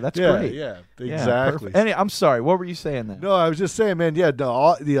Montana. That's great. Yeah, exactly. Anyway, I'm sorry. What were you saying then? No, I was just saying, man. Yeah,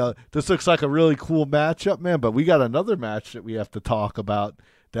 this looks like a really cool matchup, man. But we got another match that we have to talk about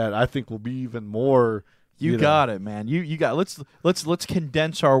that I think will be even more. You got it, man. You got. Let's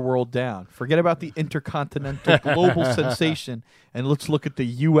condense our world down. Forget about the intercontinental global sensation, and let's look at the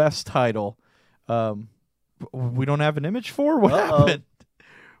U.S. title. We don't have an image for what happened.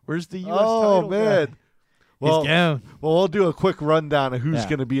 Where's the U.S. title? Oh, man. Guy? Well, he's down. Well, we'll do a quick rundown of who's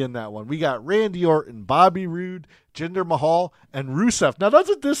going to be in that one. We got Randy Orton, Bobby Roode, Jinder Mahal, and Rusev. Now,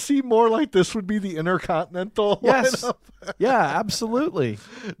 doesn't this seem more like this would be the Intercontinental lineup? Yeah, absolutely.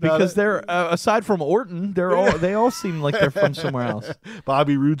 Because they're aside from Orton, they all seem like they're from somewhere else.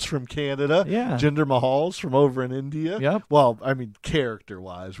 Bobby Roode's from Canada. Yeah. Jinder Mahal's from over in India. Yep. Well, I mean,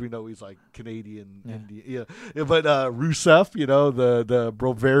 character-wise, we know he's like Canadian, India. Yeah. But Rusev, the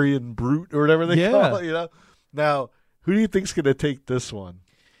Bavarian brute or whatever they call it, Now, who do you think's going to take this one?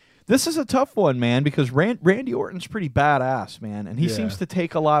 This is a tough one, man, because Randy Orton's pretty badass, man, and he seems to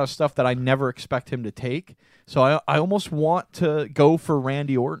take a lot of stuff that I never expect him to take. So I almost want to go for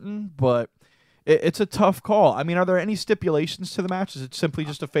Randy Orton, but it's a tough call. I mean, are there any stipulations to the match? Is it simply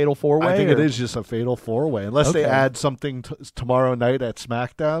just a fatal 4-way? I think it is just a fatal 4-way, unless they add something tomorrow night at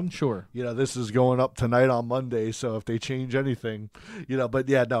SmackDown. Sure. This is going up tonight on Monday, so if they change anything, but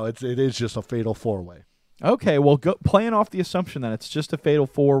yeah, no, it is just a fatal 4-way. Okay, well, playing off the assumption that it's just a fatal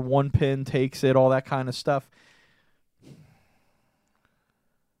 4, one pin takes it, all that kind of stuff.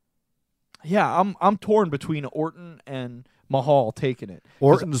 Yeah, I'm torn between Orton and Mahal taking it.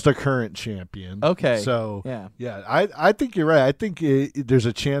 Orton's the current champion. Okay. So I think you're right. I think there's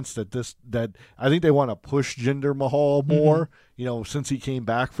a chance that I think they want to push Jinder Mahal more. Since he came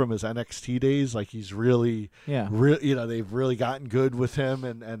back from his NXT days, like he's really, they've really gotten good with him,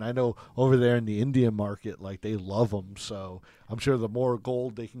 and I know over there in the Indian market, like they love him. So I'm sure the more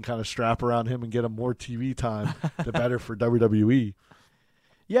gold they can kind of strap around him and get him more TV time, the better for WWE.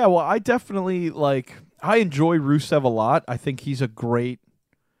 Yeah, well, I definitely I enjoy Rusev a lot. I think he's a great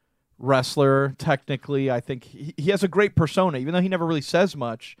wrestler, technically. I think he has a great persona, even though he never really says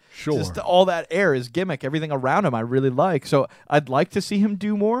much. Sure. Just all that air, his gimmick, everything around him I really like. So I'd like to see him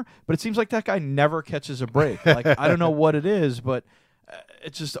do more, but it seems like that guy never catches a break. I don't know what it is, but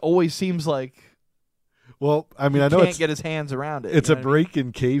it just always seems like Well, I mean, He I know can't get his hands around it. it's you a know what I mean? break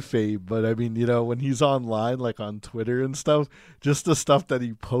in kayfabe, but I mean, when he's online, like on Twitter and stuff, just the stuff that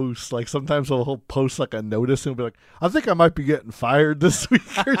he posts, like sometimes he'll post like a notice and be like, I think I might be getting fired this week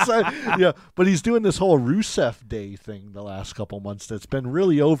or something. Yeah, but he's doing this whole Rusev Day thing the last couple months that's been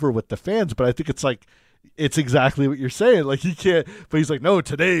really over with the fans, but I think it's exactly what you're saying. Like he can't, but he's like, no,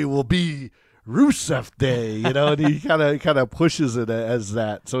 today will be Rusev Day, and he kind of pushes it as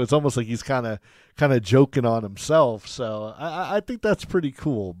that. So it's almost like he's kind of joking on himself. So I think that's pretty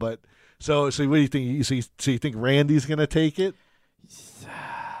cool. But so what do you think? So you think Randy's gonna take it?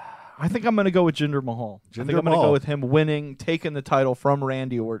 I think I'm going to go with Jinder Mahal. I think I'm going to go with him winning, taking the title from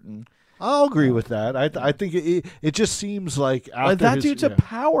Randy Orton. I'll agree with that. I think it just seems like after that dude's a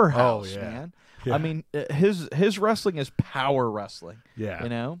powerhouse, yeah. man. Yeah. I mean, his wrestling is power wrestling.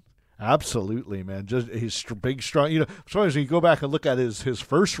 Yeah. Absolutely, man. Just he's big, strong. Sometimes when you go back and look at his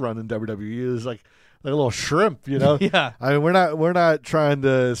first run in WWE, he was like a little shrimp. Yeah. I mean, we're not trying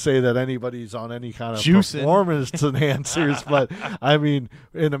to say that anybody's on any kind of performance enhancers, but I mean,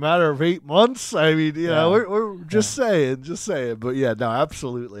 in a matter of 8 months, I mean, we're just saying. But yeah, no,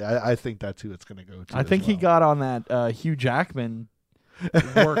 absolutely. I think that's who it's going to go to. I think he got on that Hugh Jackman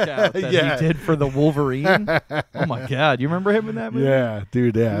workout that he did for the Wolverine. Oh my God, you remember him in that movie? Yeah,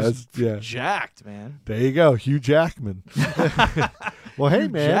 dude. Yeah, jacked, man. There you go, Hugh Jackman. Well, hey,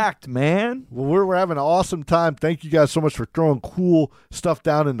 man. Jacked, man. Well, we're having an awesome time. Thank you guys so much for throwing cool stuff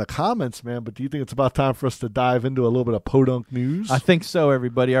down in the comments, man. But do you think it's about time for us to dive into a little bit of podunk news? I think so,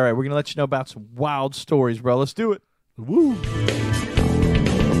 everybody. All right, we're gonna let you know about some wild stories, bro. Let's do it. Woo.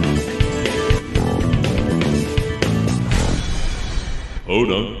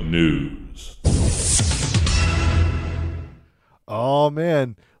 Podunk News. Oh,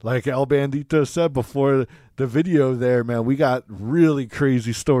 man. Like El Bandito said before the video there, man, we got really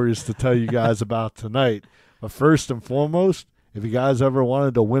crazy stories to tell you guys about tonight. But first and foremost, if you guys ever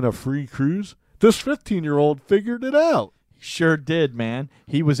wanted to win a free cruise, this 15-year-old figured it out. Sure did, man.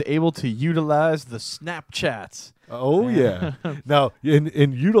 He was able to utilize the Snapchats. Oh, yeah. Now,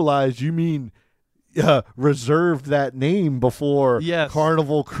 in utilize, you mean reserved that name before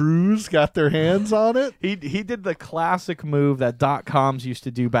Carnival Cruise got their hands on it? He did the classic move that .coms used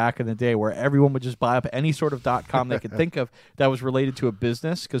to do back in the day, where everyone would just buy up any sort of .com they could think of that was related to a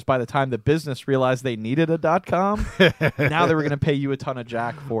business, because by the time the business realized they needed a .com, now they were going to pay you a ton of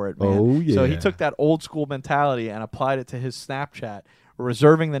jack for it, man. Oh, yeah. So he took that old school mentality and applied it to his Snapchat,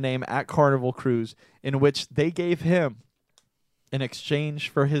 reserving the name at Carnival Cruise, in which they gave him, in exchange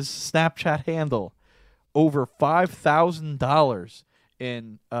for his Snapchat handle, over $5,000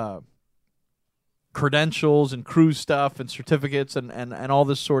 in credentials and cruise stuff and certificates and all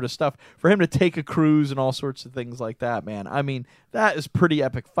this sort of stuff for him to take a cruise and all sorts of things like that, man. I mean, that is pretty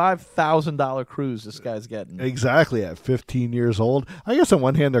epic. $5,000 cruise this guy's getting. Exactly, at 15 years old. I guess on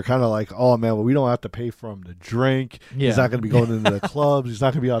one hand, they're kind of like, oh, man, well, we don't have to pay for him to drink. Yeah. He's not going to be going into the clubs. He's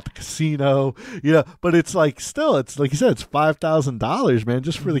not going to be out at the casino. But it's like, still, it's like you said, it's $5,000, man,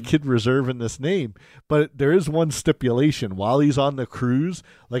 just for the kid reserving this name. But there is one stipulation. While he's on the cruise,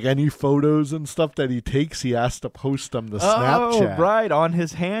 like any photos and stuff that he takes, he has to post them to Snapchat. Oh, right, on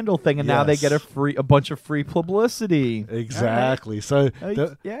his handle thing, and now they get a bunch of free publicity. Exactly. So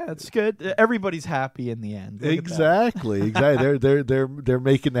yeah, it's good. Everybody's happy in the end. Exactly. They're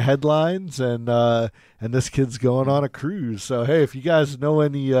making the headlines, and this kid's going on a cruise. So hey, if you guys know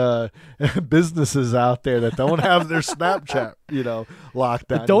any businesses out there that don't have their Snapchat, locked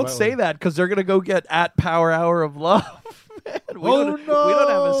down, don't say that, because they're gonna go get at Power Hour of Love. We don't have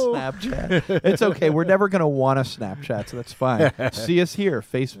a Snapchat. It's okay. We're never going to want a Snapchat, so that's fine. See us here,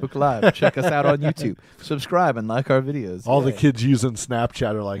 Facebook Live. Check us out on YouTube. Subscribe and like our videos. All the kids using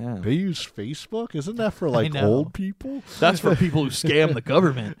Snapchat are like, they use Facebook? Isn't that for like old people? That's for people who scam the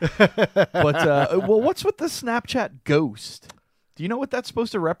government. But, what's with the Snapchat ghost? Do you know what that's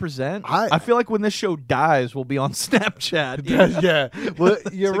supposed to represent? I feel like when this show dies, we'll be on Snapchat. Yeah. Well,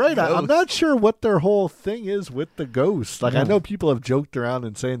 you're right. I'm not sure what their whole thing is with the ghosts. Like, I know people have joked around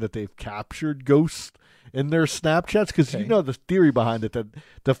and saying that they've captured ghosts in their Snapchats, because the theory behind it, that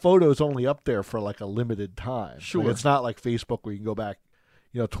the photo is only up there for like a limited time. Sure. Like, it's not like Facebook where you can go back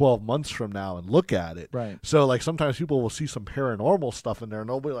 12 months from now and look at it. Right. So, like, sometimes people will see some paranormal stuff in there and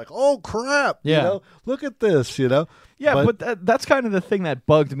they'll be like, oh, crap. Yeah. Look at this, Yeah, but that's kind of the thing that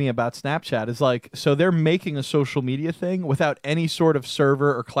bugged me about Snapchat is, like, so they're making a social media thing without any sort of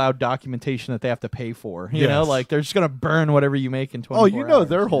server or cloud documentation that they have to pay for. You know, like, they're just going to burn whatever you make in 24 hours.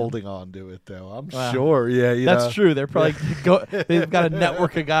 They're holding on to it, though. I'm sure. Yeah, that's true. They're probably they've got a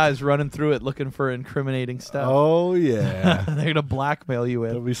network of guys running through it looking for incriminating stuff. Oh, yeah. They're going to blackmail you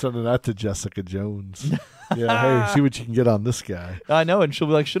with. They'll be sending that to Jessica Jones. Yeah, hey, see what you can get on this guy. I know, and she'll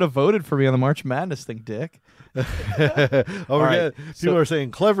be like, should have voted for me on the March Madness thing, dick. People are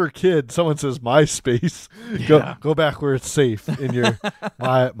saying clever kid. Someone says MySpace. Go back where it's safe in your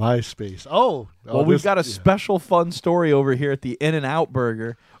MySpace. Well, we've got a special fun story over here at the In-N-Out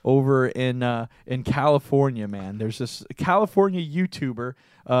Burger over in California. Man, there's this California YouTuber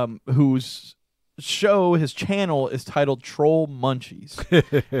whose his channel is titled Troll Munchies.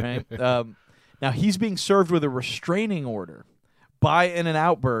 Right? Now he's being served with a restraining order by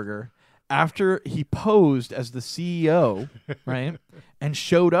In-N-Out Burger after he posed as the CEO, right, and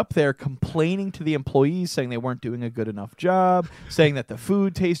showed up there complaining to the employees, saying they weren't doing a good enough job, saying that the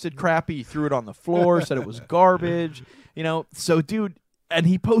food tasted crappy, he threw it on the floor, said it was garbage, So, dude, and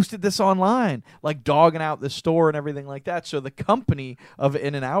he posted this online, like dogging out the store and everything like that. So the company of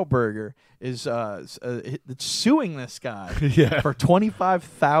In-N-Out Burger is suing this guy for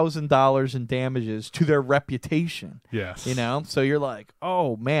 $25,000 in damages to their reputation. Yes. So you're like,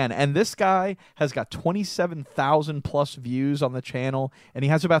 oh, man. And this guy has got 27,000 plus views on the channel, and he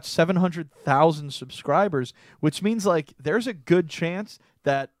has about 700,000 subscribers, which means like there's a good chance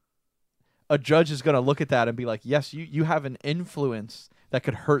that a judge is going to look at that and be like, yes, you have an influence that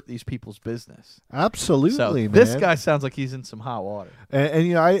could hurt these people's business. Absolutely, so man. This guy sounds like he's in some hot water.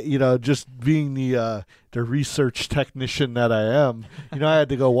 And I just being the research technician that I am, I had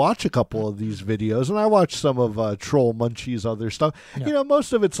to go watch a couple of these videos, and I watched some of Troll Munchie's other stuff. Yeah.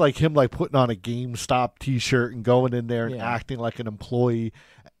 Most of it's like him like putting on a GameStop T-shirt and going in there and acting like an employee.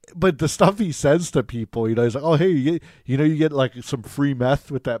 But the stuff he says to people, he's like, oh, hey, you get like some free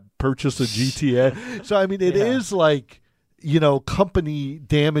meth with that purchase of GTA. So, I mean, it is like, company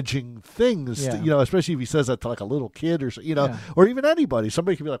damaging things, especially if he says that to like a little kid or, or even anybody.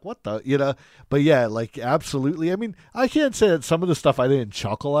 Somebody can be like, what the, but yeah, like absolutely. I mean, I can't say that some of the stuff I didn't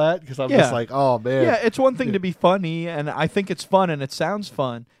chuckle at because I'm just like, oh, man. Yeah, it's one thing to be funny, and I think it's fun and it sounds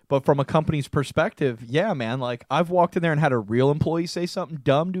fun. But from a company's perspective, yeah, man, like I've walked in there and had a real employee say something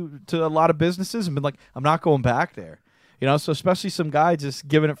dumb to a lot of businesses and been like, I'm not going back there. So especially some guy just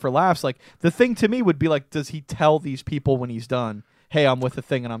giving it for laughs. Like the thing to me would be like, does he tell these people when he's done, hey, I'm with the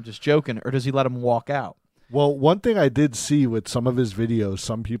thing and I'm just joking, or does he let them walk out? Well, one thing I did see with some of his videos,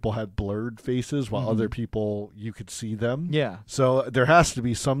 some people had blurred faces while other people, you could see them. Yeah. So there has to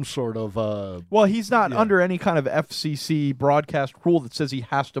be some sort of... well, he's not under any kind of FCC broadcast rule that says he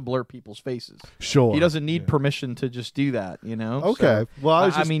has to blur people's faces. Sure. He doesn't need permission to just do that, Okay. So,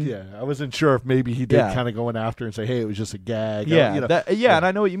 well, I wasn't sure if maybe he did kind of go in after and say, hey, it was just a gag. Yeah, and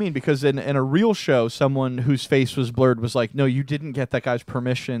I know what you mean, because in a real show, someone whose face was blurred was like, no, you didn't get that guy's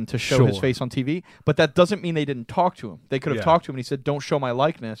permission to show his face on TV, but that doesn't mean they didn't talk to him. They could have talked to him and he said, don't show my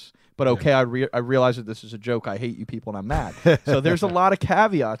likeness, but okay, I realize that this is a joke. I hate you people and I'm mad. So there's a lot of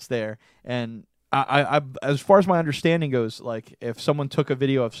caveats there. And I as far as my understanding goes, like if someone took a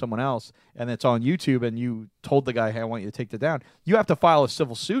video of someone else and it's on YouTube and you told the guy, hey, I want you to take that down, you have to file a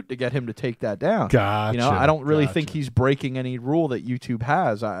civil suit to get him to take that down. Gotcha. I don't really think he's breaking any rule that YouTube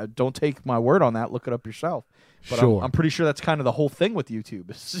has. Don't take my word on that. Look it up yourself. But I'm pretty sure that's kind of the whole thing with YouTube.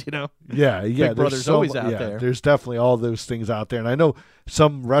 Big Brother's always out there. There's definitely all those things out there. And I know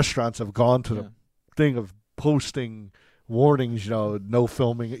some restaurants have gone to the thing of posting warnings, no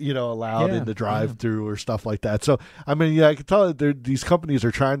filming, allowed in the drive-through or stuff like that. So, I mean, I can tell that these companies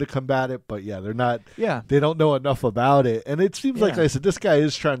are trying to combat it, but they're not. Yeah, they don't know enough about it, and it seems like I said, this guy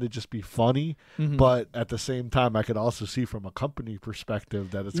is trying to just be funny, but at the same time, I could also see from a company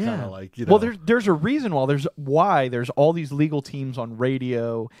perspective that it's kind of like Well, there's a reason why there's all these legal teams on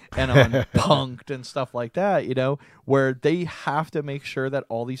radio and on Punk'd and stuff like that, where they have to make sure that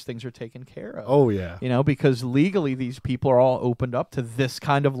all these things are taken care of. Oh yeah, because legally these people are all opened up to this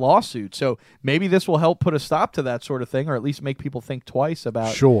kind of lawsuit. So maybe this will help put a stop to that sort of thing, or at least make people think twice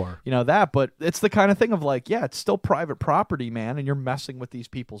about that. But it's the kind of thing of like, it's still private property, man, and you're messing with these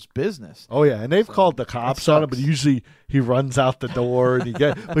people's business. Oh yeah, and they've called the cops on him, but usually he runs out the door and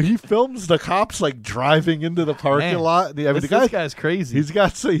but he films the cops like driving into the parking lot. This guy's crazy. He's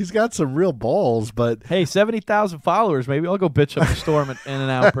got some real balls, but hey, 70,000 followers. Maybe I'll go bitch up the storm at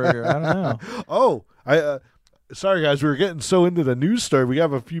In-N-Out Burger. I don't know. Sorry, guys, we were getting so into the news story. We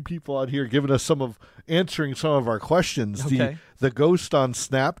have a few people out here giving us answering some of our questions. Okay. The ghost on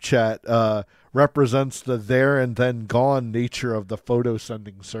Snapchat represents the there and then gone nature of the photo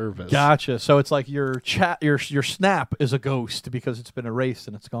sending service. Gotcha. So it's like your Snap is a ghost because it's been erased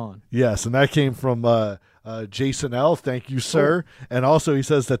and it's gone. Yes, and that came from Jason L. Thank you, sir. Cool. And also he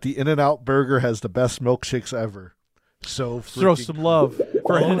says that the In-N-Out Burger has the best milkshakes ever. So throw some love.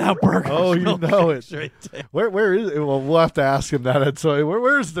 for In-N-Out Burger. Oh, you know it. Right there. Where is it? Well, we'll have to ask him that. So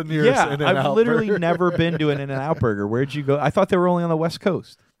where's the nearest In-N-Out I've literally Burger? never been to an In-N-Out Burger. Where'd you go? I thought they were only on the West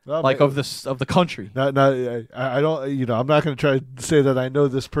Coast, Well, like of the country. No, I don't. I'm not going to try to say that I know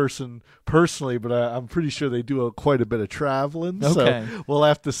this person personally, but I'm pretty sure they do quite a bit of traveling. Okay. So we'll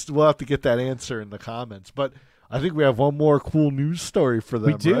have to get that answer in the comments. But I think we have one more cool news story for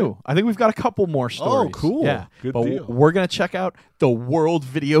them. We do. Right? I think we've got a couple more stories. Oh, cool. Yeah. Good but deal. We're going to check out the World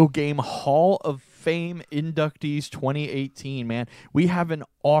Video Game Hall of Fame inductees 2018, man. We have an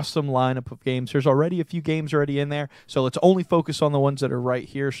awesome lineup of games. There's already a few games already in there, so let's only focus on the ones that are right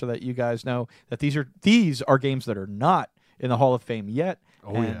here so that you guys know that these are games that are not in the Hall of Fame yet.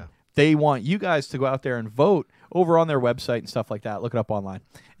 Oh, and yeah. They want you guys to go out there and vote over on their website and stuff like that. Look it up online.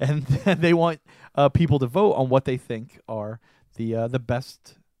 And they want people to vote on what they think are the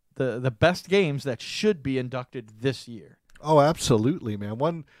best games that should be inducted this year. Oh, absolutely,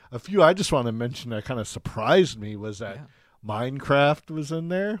 man. A few I just want to mention that kind of surprised me was that Minecraft was in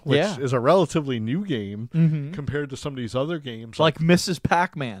there, which is a relatively new game compared to some of these other games. Like Mrs.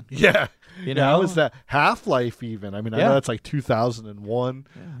 Pac-Man. Yeah. You know? How is that? Half-Life even. I mean, I know that's like 2001.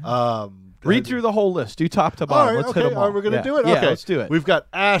 Read through the whole list. Do top to bottom. All right, Let's hit them all. We're going to do it? Yeah, okay. let's do it. We've got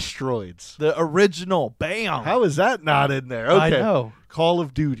Asteroids. The original. Bam. How is that not in there? Okay. I know. Call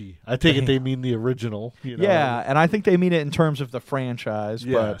of Duty. I take it they mean the original. You know? Yeah, and I think they mean it in terms of the franchise.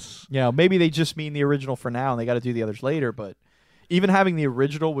 Yes. But, maybe they just mean the original for now, and they got to do the others later. But even having the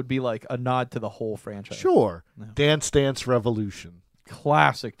original would be like a nod to the whole franchise. Sure. No. Dance Dance Revolution.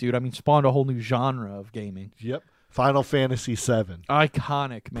 Classic, dude. I mean, spawned a whole new genre of gaming. Yep. Final Fantasy VII.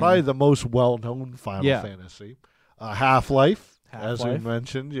 Iconic, man. Probably the most well-known Final Fantasy. Half-Life, as we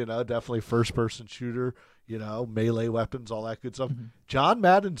mentioned, definitely first-person shooter, melee weapons, all that good stuff. John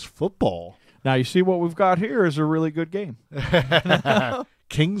Madden's football. Now, you see what we've got here is a really good game.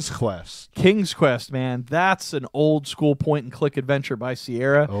 King's Quest. King's Quest, man. That's an old-school point-and-click adventure by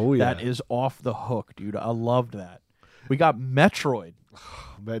Sierra. Oh, yeah. That is off the hook, dude. I loved that. We got Metroid.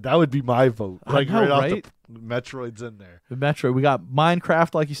 Man, that would be my vote. I know, right? Metroid's in there. The Metroid. We got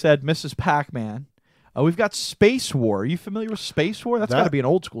Minecraft, like you said, Mrs. Pac-Man. We've got Space War. Are you familiar with Space War? That's got to be an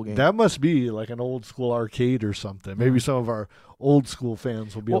old school game. That must be like an old school arcade or something. Maybe some of our old school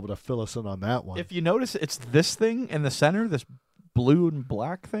fans will be able to fill us in on that one. If you notice, it's this thing in the center, this blue and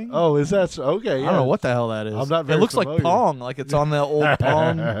black thing. Oh, is that so? Okay? Yeah. I don't know what the hell that is. I'm not very It looks familiar. like Pong, like it's on the old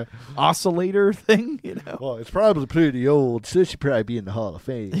Pong oscillator thing. Well, it's probably pretty old, so it should probably be in the Hall of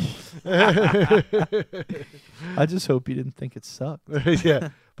Fame. I just hope you didn't think it sucked. Yeah,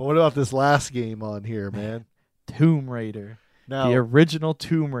 but what about this last game on here, man? Tomb Raider. Now, the original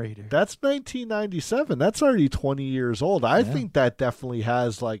Tomb Raider. That's 1997. That's already 20 years old. I think that definitely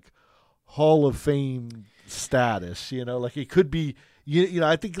has like Hall of Fame status. Like it could be.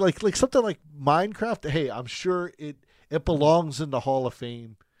 I think like something like Minecraft. Hey, I'm sure it belongs in the Hall of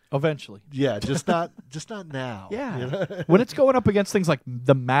Fame eventually. Yeah, just not now. Yeah, when it's going up against things like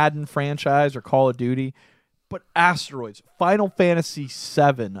the Madden franchise or Call of Duty. But Asteroids, Final Fantasy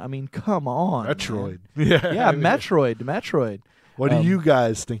VII. I mean, come on. Metroid. Man. Yeah, Metroid. What do you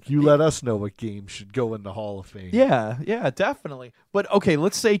guys think? You let us know what game should go in the Hall of Fame. Yeah, definitely. But, okay,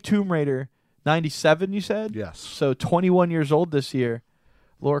 let's say Tomb Raider, 97, you said? Yes. So 21 years old this year.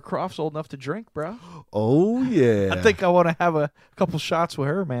 Laura Croft's old enough to drink, bro. Oh, yeah. I think I want to have a couple shots with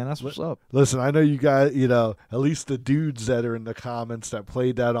her, man. That's what's up. Listen, I know you guys, at least the dudes that are in the comments that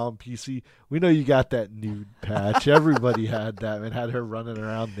played that on PC, we know you got that nude patch. Everybody had that and had her running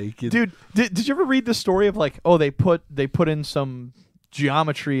around naked. Dude, did you ever read the story of like, they put in some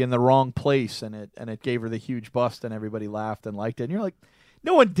geometry in the wrong place and it gave her the huge bust and everybody laughed and liked it. And you're like,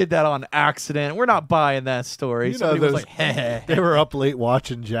 no one did that on accident. We're not buying that story. Somebody was like, hey. They were up late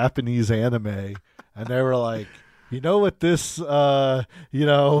watching Japanese anime, and they were like, you know what this, you know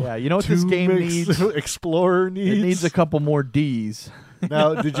what this game needs? Explorer needs? It needs a couple more Ds.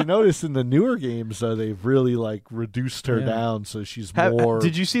 Now, did you notice in the newer games, though, they've really, like, reduced her down so she's more...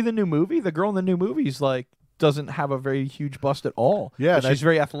 Did you see the new movie? The girl in the new movie is like, doesn't have a very huge bust at all. Yeah, but she's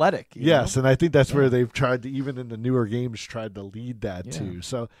very athletic. Yes, and I think that's where they've tried to, even in the newer games, tried to lead that too.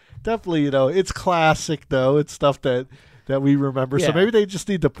 So definitely, it's classic though. It's stuff that we remember. Yeah. So maybe they just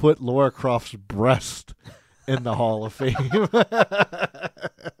need to put Laura Croft's breast in the Hall of Fame.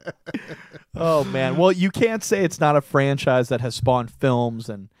 Oh man, well you can't say it's not a franchise that has spawned films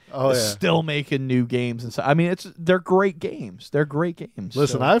and still making new games and stuff. I mean, they're great games. They're great games.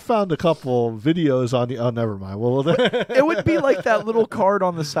 Listen, so. I found a couple videos on the. Oh, never mind. Well, it would be like that little card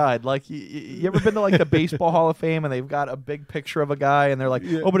on the side. Like you ever been to like the Baseball Hall of Fame and they've got a big picture of a guy and they're like,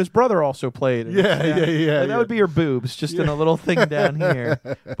 oh, but his brother also played. And Yeah. That would be your boobs just in a little thing down here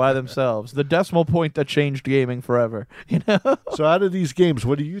by themselves. The decimal point that changed gaming forever. You know. So out of these games,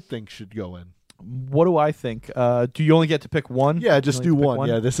 what do you think should go in? What do I think? Do you only get to pick one? Yeah, just do one.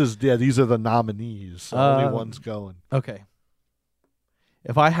 Yeah, these are the nominees. So only one's going. Okay.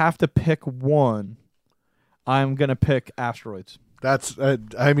 If I have to pick one, I'm gonna pick Asteroids. That's.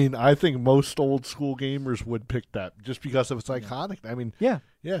 I mean, I think most old school gamers would pick that just because of its iconic. I mean, yeah.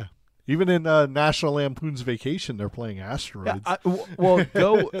 Even in National Lampoon's Vacation, they're playing Asteroids. Well,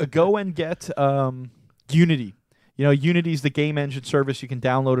 go and get Unity. You know, Unity's the game engine service. You can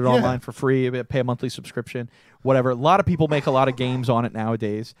download it online for free, pay a monthly subscription, whatever. A lot of people make a lot of games on it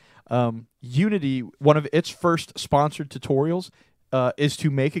nowadays. Unity, one of its first sponsored tutorials is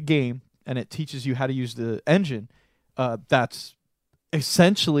to make a game, and it teaches you how to use the engine that's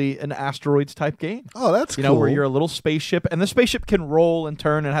essentially an Asteroids type game. Oh, that's cool. You know, where you're a little spaceship, and the spaceship can roll and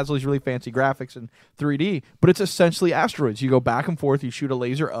turn and has all these really fancy graphics in 3D, but it's essentially Asteroids. You go back and forth, you shoot a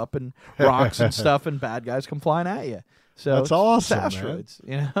laser up and rocks and stuff, and bad guys come flying at you. So that's awesome, it's Asteroids,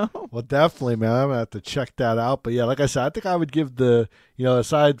 man. You know? Well, definitely, man. I'm going to have to check that out. But yeah, like I said, I think I would give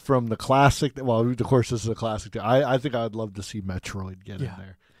aside from the classic, well, of course, this is a classic. I think I would love to see Metroid get in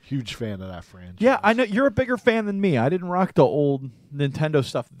there. Huge fan of that franchise. Yeah, I know you're a bigger fan than me. I didn't rock the old Nintendo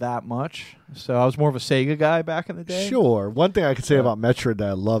stuff that much, so I was more of a Sega guy back in the day. Sure. One thing I could say about Metroid that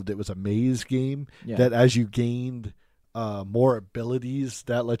I loved, it was a maze game that as you gained more abilities,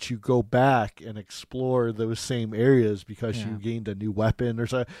 that lets you go back and explore those same areas because you gained a new weapon or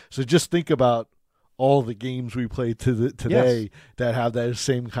something. So just think about all the games we play today that have that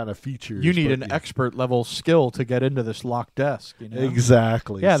same kind of features. You need an expert level skill to get into this locked desk. You know?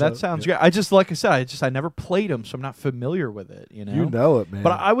 Exactly. Yeah, that sounds great. Like I said, I never played them, so I'm not familiar with it. You know, it, man.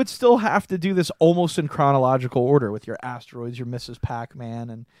 But I would still have to do this almost in chronological order with your Asteroids, your Mrs. Pac-Man,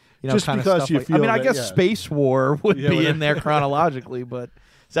 and just kind because of stuff. you feel. I guess Space War would be in there chronologically, but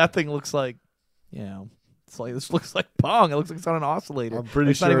that thing looks like, It's like, this looks like Pong. It looks like it's on an oscillator. I'm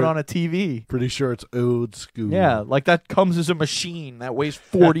pretty it's sure not even on a TV. Pretty sure it's old school. Yeah, like that comes as a machine that weighs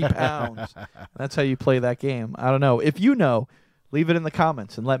 40 pounds. That's how you play that game. I don't know. If you know, leave it in the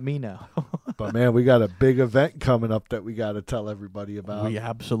comments and let me know. But, man, we got a big event coming up that we got to tell everybody about. We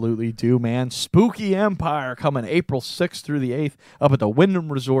absolutely do, man. Spooky Empire coming April 6th through the 8th up at the Wyndham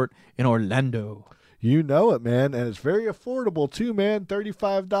Resort in Orlando. You know it, man. And it's very affordable, too, man.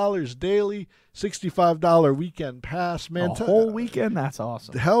 $35 daily, $65 weekend pass, man. A whole weekend? That's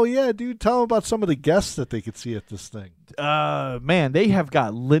awesome. Hell yeah, dude. Tell them about some of the guests that they could see at this thing. Man, they have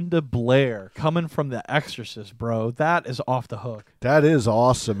got Linda Blair coming from The Exorcist, bro. That is off the hook. That is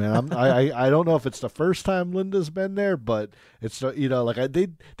awesome, man. I don't know if it's the first time Linda's been there, but it's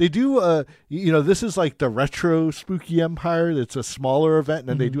they do this is like the retro Spooky Empire. It's a smaller event, and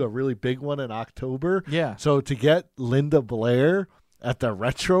then they do a really big one in October. Yeah. So to get Linda Blair at the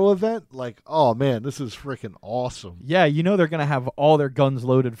retro event, like, oh man, this is freaking awesome. Yeah, they're gonna have all their guns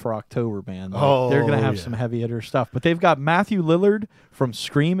loaded for October, man. Like, they're gonna have some heavy hitter stuff. But they've got Matthew Lillard from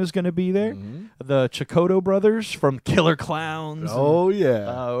Scream is gonna be there. Mm-hmm. The Chikotto brothers from Killer Clowns.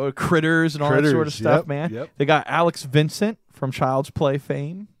 Critters and all that sort of stuff, man. Yep. They got Alex Vincent from Child's Play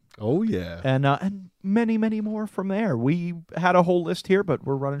fame. Oh yeah, and many, many more from there. We had a whole list here, but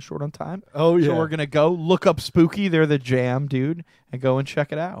we're running short on time. Oh yeah, so we're gonna go look up Spooky. They're the jam, dude, and go and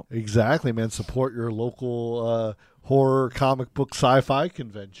check it out. Exactly, man. Support your local horror, comic book, sci-fi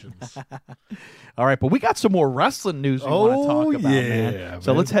conventions. All right, but we got some more wrestling news we want to talk about, man.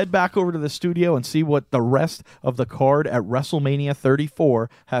 So let's head back over to the studio and see what the rest of the card at WrestleMania 34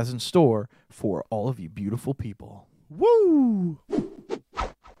 has in store for all of you beautiful people. Woo!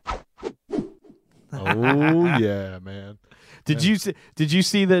 Oh yeah, man. Did you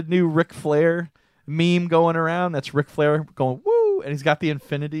see the new Ric Flair meme going around? That's Ric Flair going woo, and he's got the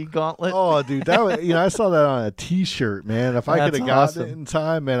Infinity Gauntlet. Oh, dude, that was, I saw that on a T-shirt, man. If I could have gotten it in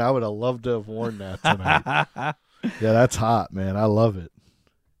time, man, I would have loved to have worn that tonight. Yeah, that's hot, man. I love it.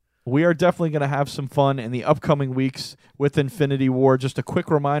 We are definitely going to have some fun in the upcoming weeks with Infinity War. Just a quick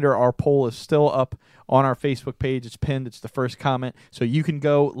reminder, our poll is still up on our Facebook page. It's pinned. It's the first comment. So you can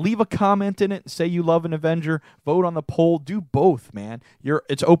go leave a comment in it, say you love an Avenger, vote on the poll. Do both, man.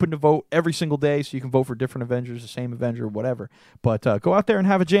 It's open to vote every single day, so you can vote for different Avengers, the same Avenger, whatever. But go out there and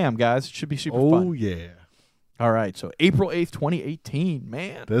have a jam, guys. It should be super fun. Oh, yeah. All right, so April 8th, 2018,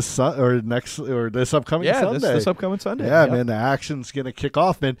 man. This this upcoming Sunday. This upcoming Sunday. Yeah, Yep. man, the action's gonna kick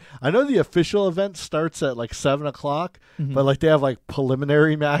off, man. I know the official event starts at like 7:00, but like they have like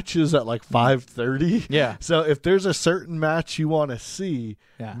preliminary matches at like 5:30. Yeah. So if there's a certain match you want to see,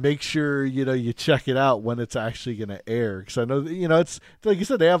 make sure you check it out when it's actually gonna air. Because I know it's like you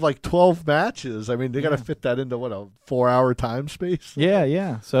said, they have like 12 matches. I mean, they gotta fit that into a 4-hour time space.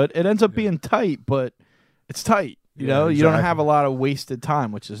 Yeah. So it ends up being tight, but it's tight. You know, exactly. You don't have a lot of wasted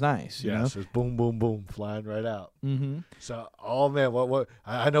time, which is nice. You know? It's boom, boom, boom, flying right out. Mm-hmm. So, oh man, what?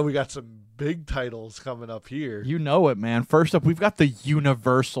 I know we got some big titles coming up here. You know it, man. First up, we've got the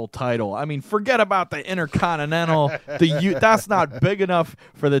Universal title. I mean, forget about the Intercontinental. That's not big enough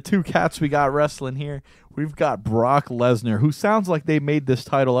for the two cats we got wrestling here. We've got Brock Lesnar, who sounds like they made this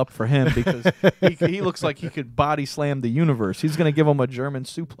title up for him because he looks like he could body slam the universe. He's going to give him a German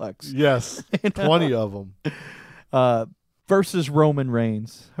suplex. Yes, 20 of them. Versus Roman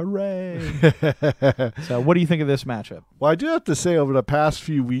Reigns. Hooray. So what do you think of this matchup? Well, I do have to say over the past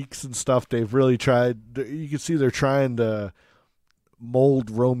few weeks and stuff, they've really tried. You can see they're trying to mold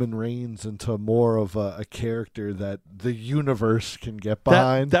Roman Reigns into more of a character that the universe can get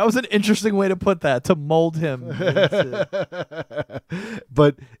behind. That was an interesting way to put that, to mold him.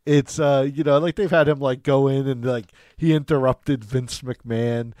 But it's like they've had him like go in and like he interrupted Vince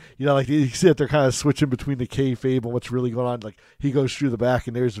McMahon. Like you see that they're kind of switching between the kayfabe and what's really going on. Like he goes through the back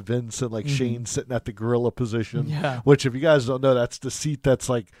and there's Vince and like Shane sitting at the gorilla position. Yeah. Which if you guys don't know, that's the seat that's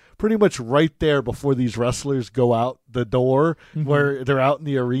like pretty much right there before these wrestlers go out the door where they're out in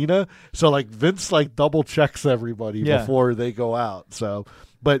the arena. So like Vince like double checks everybody before they go out. So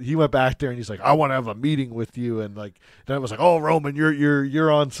but he went back there and he's like, I want to have a meeting with you, and like then it was like, oh Roman,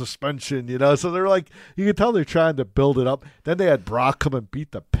 you're on suspension, So they're like, you can tell they're trying to build it up. Then they had Brock come and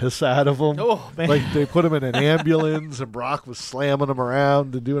beat the piss out of him. Oh man. Like they put him in an ambulance and Brock was slamming him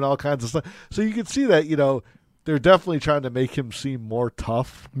around and doing all kinds of stuff. So you can see that, they're definitely trying to make him seem more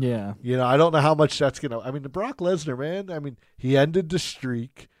tough. Yeah. I don't know how much that's going to... I mean, the Brock Lesnar, man, he ended the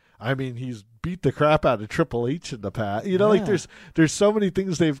streak. I mean, he's beat the crap out of Triple H in the past. Like there's so many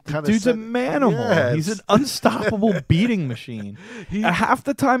things they've kind of Dude's a manimal. Yeah, he's an unstoppable beating machine. Half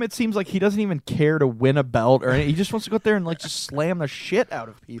the time it seems like he doesn't even care to win a belt or anything. He just wants to go out there and like just slam the shit out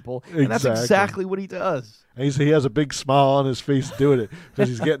of people. And that's exactly what he does. And he has a big smile on his face doing it because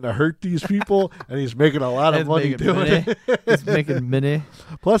he's getting to hurt these people and he's making a lot of money doing it. He's making money.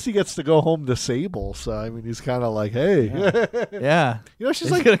 Plus, he gets to go home to Sable. So, I mean, he's kind of like, hey. Yeah. She's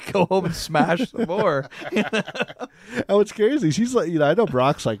he's like... going to go home and smash some more. And what's crazy, she's like, I know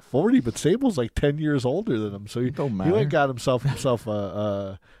Brock's like 40, but Sable's like 10 years older than him. So he went and got himself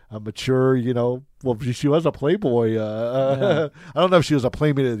a mature, well, she was a Playboy. I don't know if she was a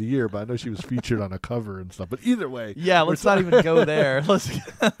Playmate of the Year, but I know she was featured on a cover and stuff. But either way. Yeah, let's not even go there.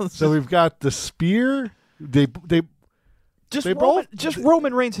 So we've got the spear.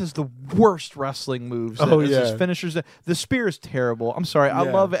 Roman Reigns has the worst wrestling moves. His finishers. The spear is terrible. I'm sorry. I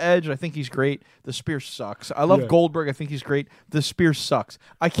love Edge. I think he's great. The spear sucks. I love Goldberg. I think he's great. The spear sucks.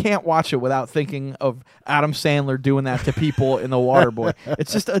 I can't watch it without thinking of Adam Sandler doing that to people in The Waterboy.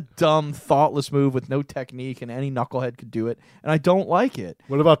 It's just a dumb, thoughtless move with no technique, and any knucklehead could do it, and I don't like it.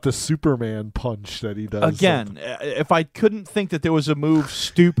 What about the Superman punch that he does? Again, if I couldn't think that there was a move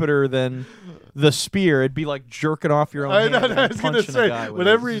stupider than the spear, it'd be like jerking off your own hand. I was going to say,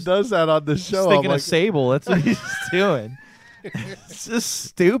 whenever he does that on the show, I'm thinking of Sable. That's what he's doing. It's just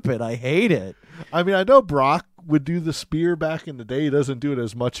stupid. I hate it. I mean, I know Brock would do the spear back in the day. He doesn't do it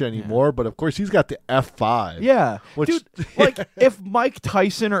as much anymore, but of course he's got the F5. Yeah. Dude, like if Mike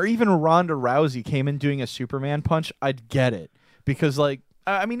Tyson or even Ronda Rousey came in doing a Superman punch, I'd get it. Because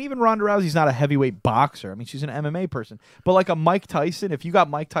even Ronda Rousey's not a heavyweight boxer. I mean, she's an MMA person. But like a Mike Tyson, if you got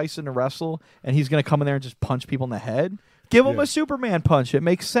Mike Tyson to wrestle and he's going to come in there and just punch people in the head, give him a Superman punch. It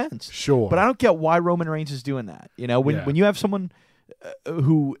makes sense. Sure. But I don't get why Roman Reigns is doing that. When you have someone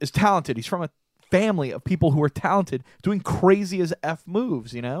who is talented, he's from a family of people who are talented doing crazy as F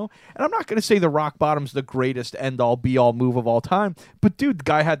moves, And I'm not going to say the Rock Bottom's the greatest end-all, be-all move of all time, but dude, the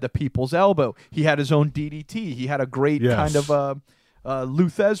guy had the people's elbow. He had his own DDT. He had a great kind of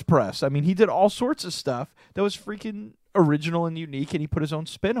Luthez press. I mean, he did all sorts of stuff that was freaking original and unique, and he put his own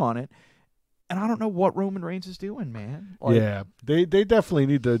spin on it. And I don't know what Roman Reigns is doing, man. They definitely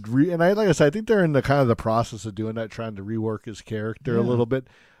need to like I said, I think they're in the kind of the process of doing that, trying to rework his character a little bit.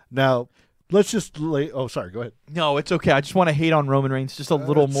 Now, let's just oh, sorry, go ahead. No, it's okay. I just want to hate on Roman Reigns just a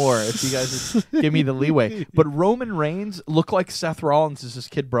little more if you guys would give me the leeway. But Roman Reigns looked like Seth Rollins is his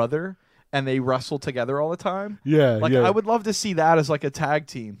kid brother. and they wrestle together all the time. Yeah, Like, yeah. I would love to see that as like a tag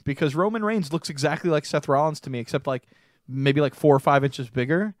team, because Roman Reigns looks exactly like Seth Rollins to me, except like maybe like 4 or 5 inches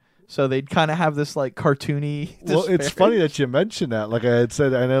bigger. So they'd kind of have this like cartoony. Well, it's funny that you mentioned that. Like I had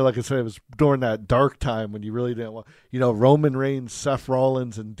said, I know, like I said, it was during that dark time when you really didn't want, Roman Reigns, Seth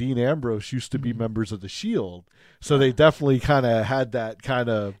Rollins, and Dean Ambrose used to be members of the Shield. So they definitely kind of had that kind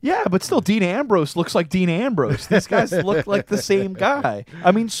of. Yeah, but still, Dean Ambrose looks like Dean Ambrose. These guys look like the same guy.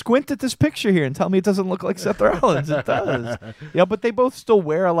 I mean, squint at this picture here and tell me it doesn't look like Seth Rollins. It does. But they both still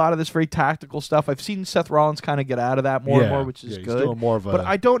wear a lot of this very tactical stuff. I've seen Seth Rollins kind of get out of that more and more, which is he's good. doing more of But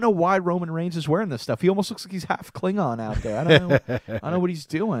I don't know why Roman Reigns is wearing this stuff. He almost looks like he's half Klingon out there. I don't know. I don't know what he's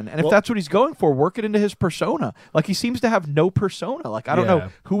doing. And if that's what he's going for, work it into his persona. Like, he seems to have no persona. Like, I don't know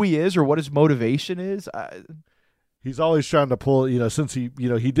who he is or what his motivation is. He's always trying to pull, since he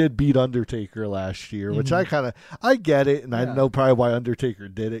did beat Undertaker last year, which I get it, and I know probably why Undertaker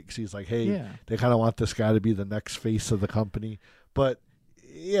did it, because he's like, hey, they kind of want this guy to be the next face of the company. But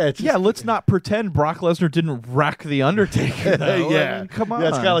it's just, let's not pretend Brock Lesnar didn't wreck the Undertaker. Though. I mean, come on. Yeah,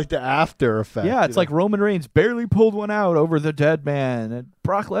 it's kind of like the after effect. Yeah, it's like Roman Reigns barely pulled one out over the dead man, and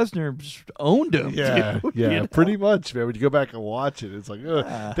Brock Lesnar just owned him. Yeah, dude, pretty much, man. When you go back and watch it, it's like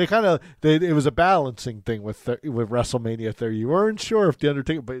it was a balancing thing with WrestleMania 30. You weren't sure if the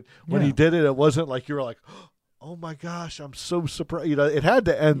Undertaker, but when he did it, it wasn't like you were like, oh my gosh, I'm so surprised. It had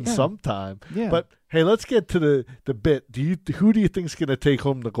to end sometime. Yeah. But hey, let's get to the bit. Who do you think's going to take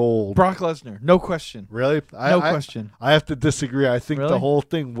home the gold? Brock Lesnar, no question. Really? No question. I have to disagree. I think Really? the whole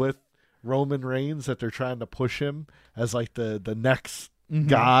thing with Roman Reigns, that they're trying to push him as like the next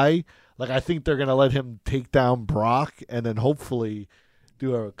guy. Like, I think they're going to let him take down Brock and then hopefully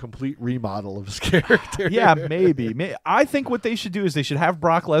do a complete remodel of his character. Yeah, maybe. I think what they should do is they should have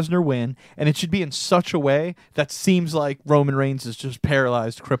Brock Lesnar win, and it should be in such a way that seems like Roman Reigns is just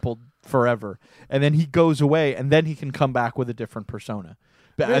paralyzed, crippled forever. And then he goes away, and then he can come back with a different persona.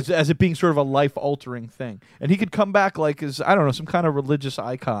 But as it being sort of a life-altering thing. And he could come back like as, I don't know, some kind of religious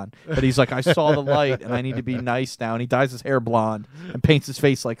icon. But he's like, I saw the light, and I need to be nice now. And he dyes his hair blonde and paints his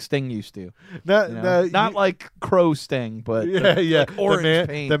face like Sting used to. Not like Crow Sting, but like orange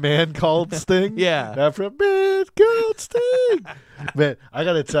paint. The man called Sting? Yeah. Not from Man Called Sting. Man, I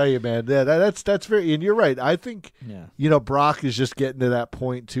got to tell you, man, that's very, and you're right. I think, Brock is just getting to that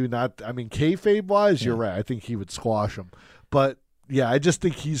point, too. Kayfabe-wise, you're right. I think he would squash him. But, yeah, I just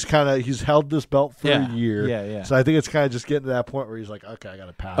think he's held this belt for a year. Yeah. So I think it's kind of just getting to that point where he's like, okay, I got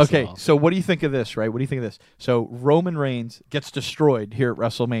to pass. Okay, off. so what do you think of this, right? What do you think of this? So Roman Reigns gets destroyed here at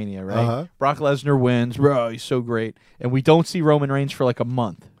WrestleMania, right? Uh-huh. Brock Lesnar wins. Bro, he's so great. And we don't see Roman Reigns for like a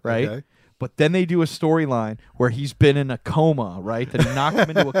month, right? Okay. But then they do a storyline where he's been in a coma, right? They knock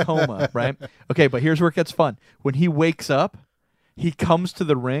him into a coma, right? Okay, but here's where it gets fun. When he wakes up, he comes to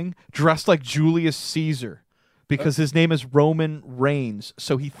the ring dressed like Julius Caesar, because his name is Roman Reigns,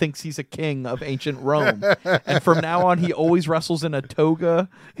 so he thinks he's a king of ancient Rome. And from now on, he always wrestles in a toga.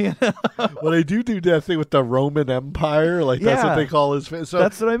 Well, they do that thing with the Roman Empire. Like, that's what they call his face. So,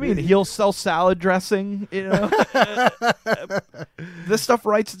 that's what I mean. He'll sell salad dressing, This stuff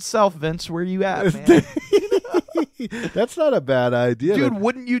writes itself, Vince. Where you at, man? That's not a bad idea. Dude,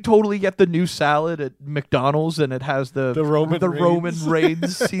 wouldn't you totally get the new salad at McDonald's and it has the Roman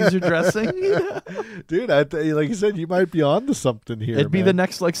Reigns Caesar dressing? Dude, like you said, you might be onto something here. It'd be the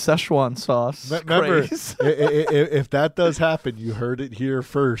next like Szechuan sauce. Remember, if that does happen, you heard it here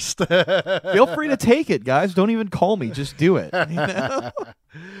first. Feel free to take it, guys. Don't even call me. Just do it.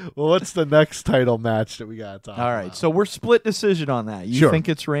 Well, what's the next title match that we got to talk about? All right, so we're split decision on that. You think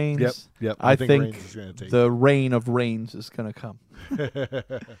it's Reigns? Yep. I think Reigns is gonna take the reign of Reigns is going to come.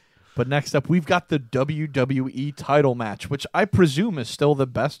 But next up, we've got the WWE title match, which I presume is still the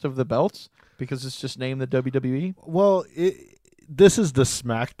best of the belts because it's just named the WWE. Well, this is the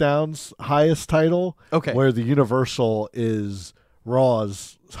SmackDown's highest title, where the Universal is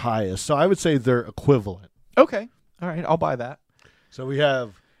Raw's highest. So I would say they're equivalent. Okay. All right, I'll buy that. So we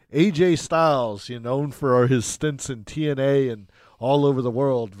have AJ Styles, known for his stints in TNA and all over the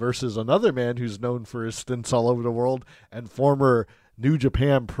world, versus another man who's known for his stints all over the world and former New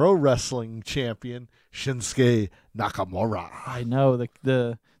Japan Pro Wrestling champion Shinsuke Nakamura. I know,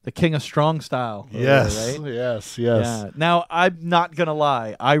 the king of strong style. Yes, right? yes. Yeah. Now, I'm not going to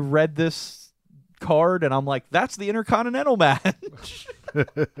lie. I read this card and I'm like, that's the Intercontinental match.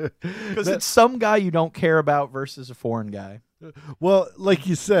 Because it's some guy you don't care about versus a foreign guy. Well, like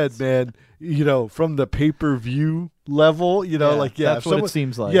you said, man, from the pay-per-view level, that's what it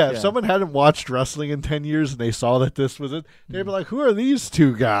seems like. Yeah, if someone hadn't watched wrestling in 10 years and they saw that this was it, they'd be like, who are these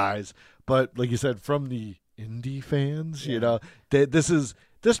two guys? But like you said, from the indie fans, this is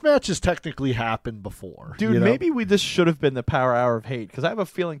this match has technically happened before. Dude, you know? maybe this should have been the Power Hour of Hate, because I have a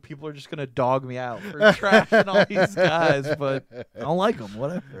feeling people are just going to dog me out for trashing all these guys, but I don't like them,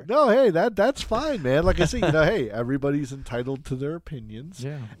 whatever. No, hey, that's fine, man. Like I said, hey, everybody's entitled to their opinions.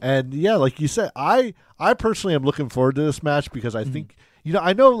 Yeah. And yeah, like you said, I personally am looking forward to this match because I think,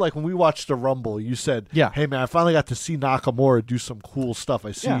 I know like when we watched the Rumble, you said, hey man, I finally got to see Nakamura do some cool stuff.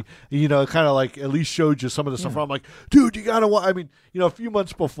 I see, kind of like at least showed you some of the stuff where I'm like, dude, you got to watch. I mean, a few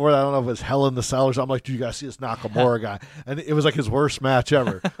months before that, I don't know if it was Hell in the Cell or something, I'm like, dude, you got to see this Nakamura guy. And it was like his worst match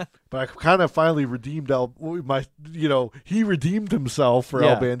ever. But I kind of finally redeemed he redeemed himself for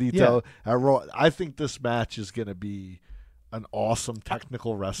El Bandito at Raw. I think this match is going to be an awesome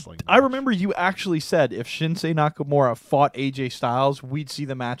technical wrestling match. I remember you actually said if Shinsuke Nakamura fought AJ Styles, we'd see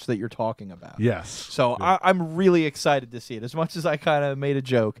the match that you're talking about. Yes. So I'm really excited to see it. As much as I kind of made a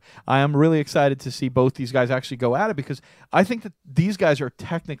joke, I am really excited to see both these guys actually go at it, because I think that these guys are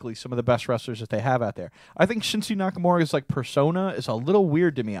technically some of the best wrestlers that they have out there. I think Shinsuke Nakamura's persona is a little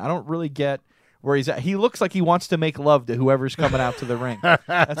weird to me. I don't really get where he's at. He looks like he wants to make love to whoever's coming out to the ring.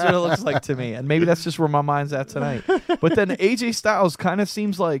 That's what it looks like to me. And maybe that's just where my mind's at tonight. But then AJ Styles kind of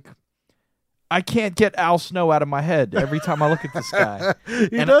seems like I can't get Al Snow out of my head every time I look at this guy.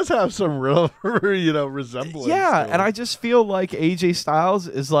 He does have some real, resemblance. Yeah, and I just feel like AJ Styles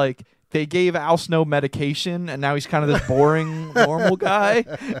is like, they gave Al Snow medication, and now he's kind of this boring, normal guy.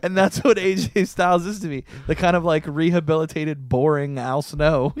 And that's what AJ Styles is to me. The kind of rehabilitated, boring Al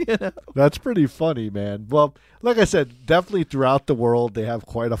Snow. That's pretty funny, man. Well, like I said, definitely throughout the world, they have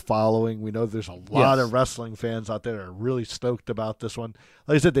quite a following. We know there's a lot of wrestling fans out there that are really stoked about this one.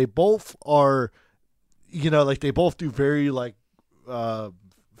 Like I said, they both are, they both do very,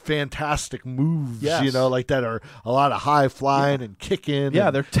 fantastic moves, that are a lot of high flying and kicking.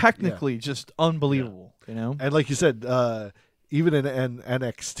 Yeah, they're technically just unbelievable, And like you said, even in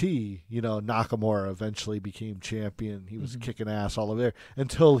NXT, Nakamura eventually became champion. He was kicking ass all over there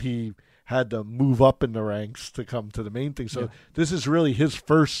until he had to move up in the ranks to come to the main thing. So this is really his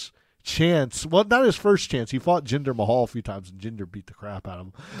first chance. Well, not his first chance. He fought Jinder Mahal a few times, and Jinder beat the crap out of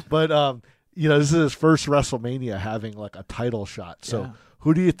him. But, this is his first WrestleMania having a title shot. So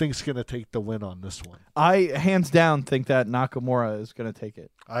who do you think's going to take the win on this one? I, hands down, think that Nakamura is going to take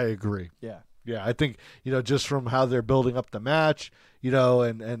it. I agree. Yeah. Yeah, I think, just from how they're building up the match,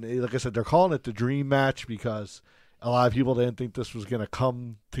 and like I said, they're calling it the dream match because a lot of people didn't think this was going to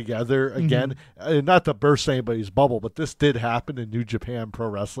come together again. Not to burst anybody's bubble, but this did happen in New Japan Pro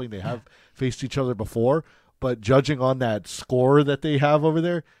Wrestling. They have faced each other before, but judging on that score that they have over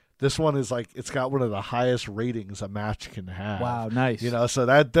there, this one is it's got one of the highest ratings a match can have. Wow, nice. So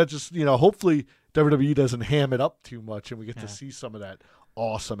that just, hopefully WWE doesn't ham it up too much and we get to see some of that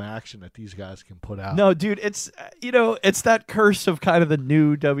awesome action that these guys can put out. No, dude, it's it's that curse of kind of the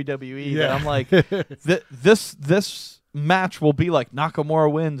new WWE that I'm like, this match will be like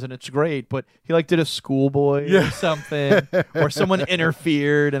Nakamura wins and it's great, but he did a schoolboy or something, or someone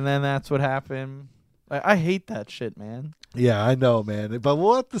interfered and then that's what happened. I hate that shit, man. Yeah, I know, man. But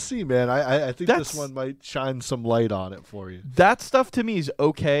we'll have to see, man. I think this one might shine some light on it for you. That stuff to me is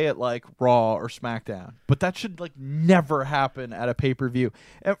okay at Raw or SmackDown, but that should never happen at a pay-per-view.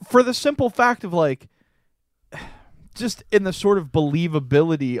 And for the simple fact of just in the sort of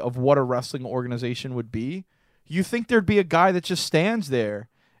believability of what a wrestling organization would be, you think there'd be a guy that just stands there,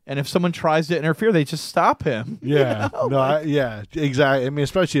 and if someone tries to interfere, they just stop him. Yeah, exactly. I mean,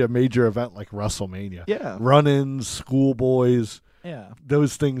 especially a major event like WrestleMania. Yeah, run-ins, schoolboys. Yeah,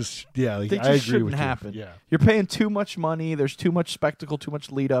 those things. Yeah, they just I agree shouldn't with happen. you. Yeah, you're paying too much money. There's too much spectacle, too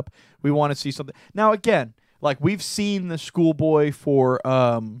much lead up. We want to see something. Now, again, we've seen the schoolboy for.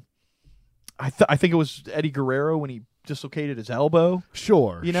 I think it was Eddie Guerrero when he dislocated his elbow.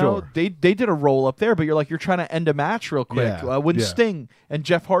 Sure, sure. They did a roll up there, but you're trying to end a match real quick. When Sting and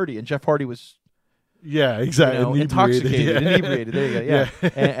Jeff Hardy was exactly inebriated. There you go. Yeah,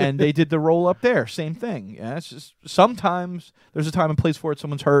 and they did the roll up there. Same thing. Yeah, it's just sometimes there's a time and place for it.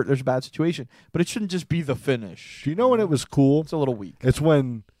 Someone's hurt. There's a bad situation, but it shouldn't just be the finish. Do you know when it was cool? It's a little weak. It's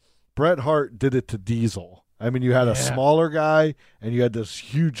when Bret Hart did it to Diesel. I mean, you had a smaller guy, and you had this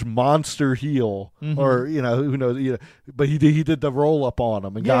huge monster heel, or who knows, but he did the roll up on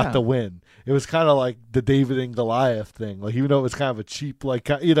him and got the win. It was kind of like the David and Goliath thing, even though it was kind of a cheap, but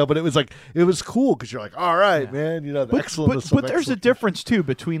it was cool because you're all right, man, the excellence. But there's a difference too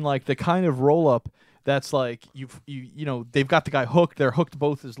between the kind of roll up that's like they've got the guy hooked. They're hooked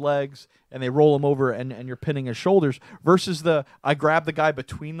both his legs, and they roll him over, and you're pinning his shoulders. Versus I grab the guy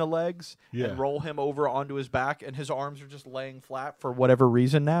between the legs and roll him over onto his back, and his arms are just laying flat for whatever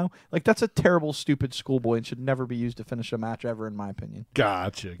reason now. Like, that's a terrible, stupid schoolboy and should never be used to finish a match ever, in my opinion.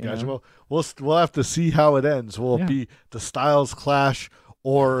 Gotcha. You know? Well, we'll have to see how it ends. Will it be the Styles Clash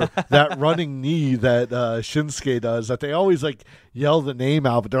or that running knee that Shinsuke does that they always like yell the name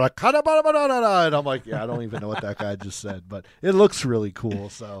out, but they're like, and I'm like, I don't even know what that guy just said, but it looks really cool.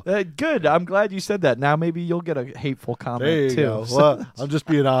 So good. I'm glad you said that. Now maybe you'll get a hateful comment there you too. go. Well, I'm just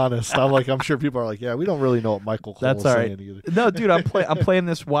being honest. I'm sure people are like, we don't really know what Michael Cole is saying either. No, dude, I'm playing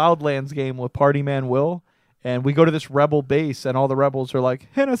this Wildlands game with Party Man Will, and we go to this rebel base, and all the rebels are like,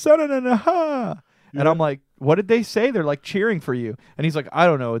 and I'm like, what did they say? They're like cheering for you. And he's like, I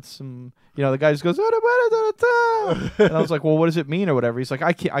don't know. It's some, the guy just goes, and I was like, well, what does it mean or whatever? He's like,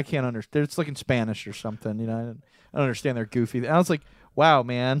 I can't understand. It's like in Spanish or something. I don't understand. They're goofy. And I was like, wow,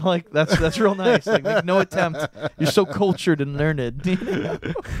 man, like that's real nice. Like, make no attempt. You're so cultured and learned.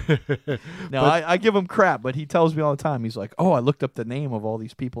 No, I give him crap, but he tells me all the time. He's like, oh, I looked up the name of all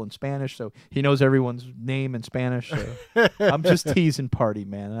these people in Spanish, so he knows everyone's name in Spanish. So I'm just teasing Party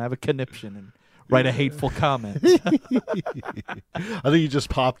Man. I have a conniption and write a hateful comment. I think he just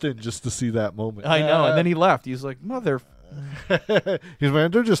popped in just to see that moment. I know, and then he left. He's like, mother. He's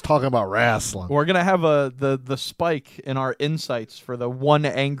man, they're just talking about wrestling. We're gonna have the spike in our insights for the one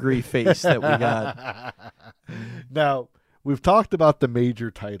angry face that we got. Now, we've talked about the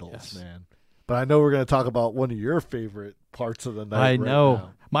major titles, man, but I know we're gonna talk about one of your favorite parts of the night. I know.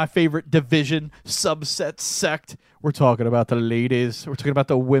 Now. My favorite division, subset, sect. We're talking about the ladies. We're talking about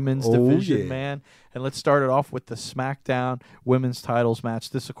the women's division, man. And let's start it off with the SmackDown women's titles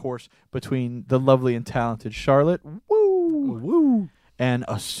match. This, of course, between the lovely and talented Charlotte, and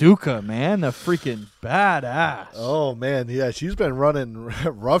Asuka, man, the freaking badass. Oh, man, yeah, she's been running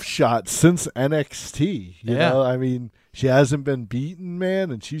roughshod since NXT. You know, I mean, she hasn't been beaten,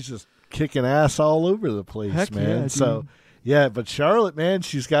 man, and she's just kicking ass all over the place, Heck man. Yeah, so. Yeah, but Charlotte, man,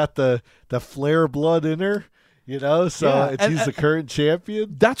 she's got the Flair blood in her, so she's the current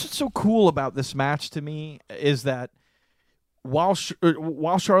champion. That's what's so cool about this match to me is that while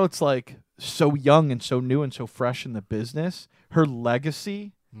Charlotte's like so young and so new and so fresh in the business, her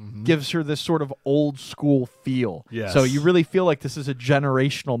legacy gives her this sort of old school feel. Yes. So you really feel like this is a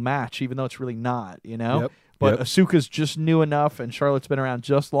generational match, even though it's really not, Yep. But Asuka's just new enough, and Charlotte's been around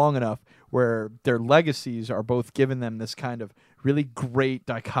just long enough where their legacies are both giving them this kind of really great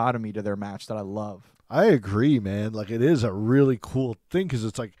dichotomy to their match that I love. I agree, man. Like, it is a really cool thing because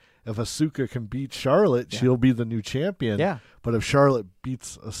it's like if Asuka can beat Charlotte, she'll be the new champion. Yeah. But if Charlotte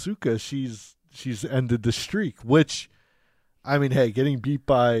beats Asuka, she's ended the streak, which, I mean, hey, getting beat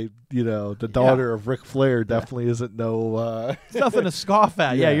by, the daughter of Ric Flair definitely isn't no... It's nothing to scoff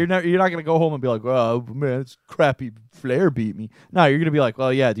at. Yeah, you're not going to go home and be like, oh, man, it's crappy. Flair beat me. No, you're going to be like,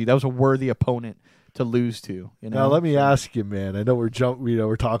 well, yeah, dude, that was a worthy opponent to lose to. Now, let me ask you, man. I know we're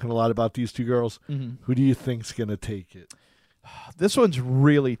talking a lot about these two girls. Who do you think's going to take it? This one's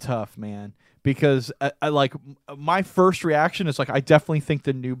really tough, man. Because I like my first reaction is like I definitely think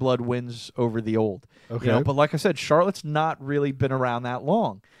the new blood wins over the old. Okay, but like I said, Charlotte's not really been around that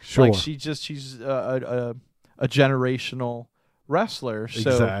long. Sure, like she's a generational wrestler. So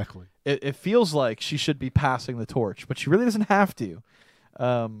exactly, it feels like she should be passing the torch, but she really doesn't have to.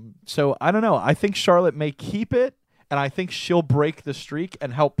 So I don't know. I think Charlotte may keep it. And I think she'll break the streak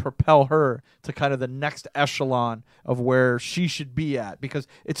and help propel her to kind of the next echelon of where she should be at. Because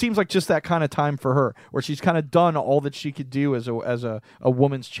it seems like just that kind of time for her, where she's kind of done all that she could do as a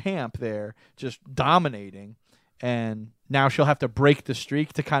woman's champ there, just dominating. And now she'll have to break the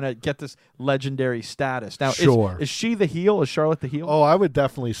streak to kind of get this legendary status. Now, is she the heel? Is Charlotte the heel? Oh, I would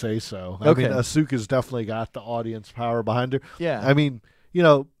definitely say so. Okay. I mean, Asuka's definitely got the audience power behind her. Yeah. I mean,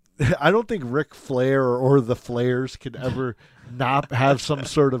 I don't think Ric Flair or the Flairs could ever not have some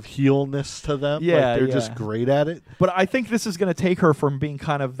sort of heelness to them. Yeah, they're just great at it. But I think this is going to take her from being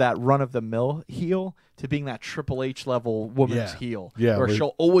kind of that run-of-the-mill heel to being that Triple H level woman's heel. Yeah, where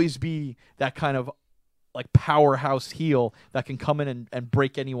she'll always be that kind of like powerhouse heel that can come in and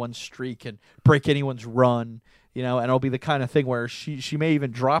break anyone's streak and break anyone's run. And it'll be the kind of thing where she may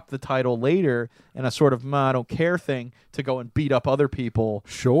even drop the title later in a sort of I don't care thing to go and beat up other people.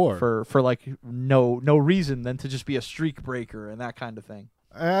 Sure. For like no reason than to just be a streak breaker and that kind of thing.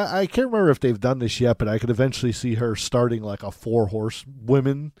 I can't remember if they've done this yet, but I could eventually see her starting like a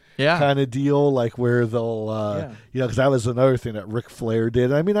 4-horsewomen kind of deal, like where they'll, because that was another thing that Ric Flair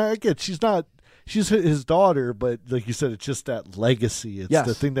did. I mean, I get she's not she's his daughter, but like you said, it's just that legacy. It's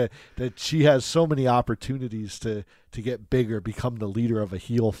the thing that she has so many opportunities to get bigger, become the leader of a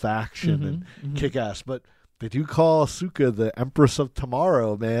heel faction and kick ass. But they do call Asuka the Empress of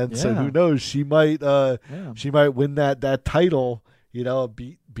Tomorrow, man. Yeah. So who knows? She might win that title.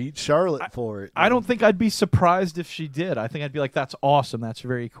 Beat Charlotte for it. I don't think I'd be surprised if she did. I think I'd be like, that's awesome. That's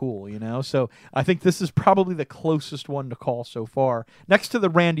very cool, So I think this is probably the closest one to call so far. Next to the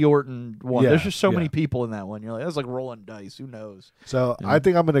Randy Orton one. There's just so many people in that one. You're like, that's like rolling dice. Who knows? So I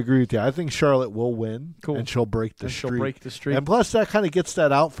think I'm going to agree with you. I think Charlotte will win. Cool. And she'll break the streak. And plus that kind of gets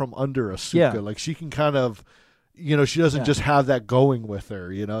that out from under Asuka. Yeah. Like she can kind of... she doesn't just have that going with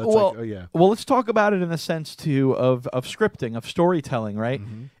her, It's Well, let's talk about it in the sense, too, of scripting, of storytelling, right?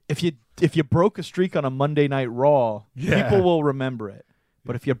 Mm-hmm. If you broke a streak on a Monday Night Raw, people will remember it.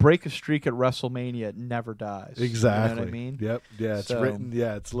 But if you break a streak at WrestleMania, it never dies. Exactly. You know what I mean? Yep. Yeah, it's written.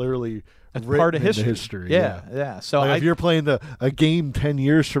 Yeah, it's literally part of history. Yeah. So if you're playing a game 10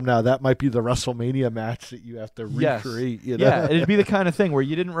 years from now, that might be the WrestleMania match that you have to recreate. Yeah, it'd be the kind of thing where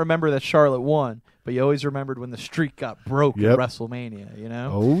you didn't remember that Charlotte won, but you always remembered when the streak got broke at WrestleMania,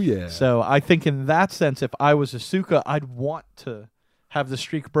 Oh, yeah. So I think in that sense, if I was Asuka, I'd want to have the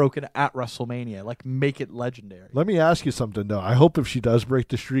streak broken at WrestleMania, like make it legendary. Let me ask you something, though. I hope if she does break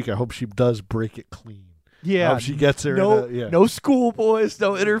the streak, I hope she does break it clean. Yeah. I hope she gets there. No schoolboys,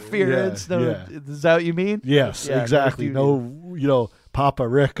 no interference. Is that what you mean? Yes, exactly. No, Papa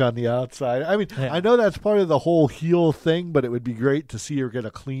Rick on the outside. I mean, I know that's part of the whole heel thing, but it would be great to see her get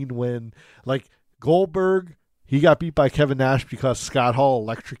a clean win. Like Goldberg, he got beat by Kevin Nash because Scott Hall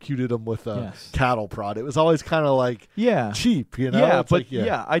electrocuted him with a cattle prod. It was always kind of like cheap, Yeah, but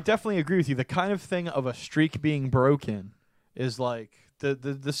I definitely agree with you. The kind of thing of a streak being broken is like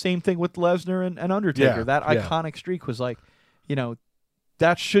the same thing with Lesnar and Undertaker. Yeah, that iconic streak was like,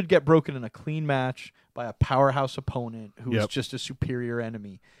 that should get broken in a clean match by a powerhouse opponent who is just a superior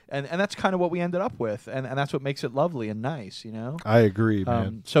enemy. And that's kind of what we ended up with. And that's what makes it lovely and nice, I agree,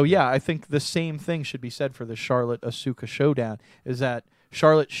 man. So, I think the same thing should be said for the Charlotte-Asuka showdown, is that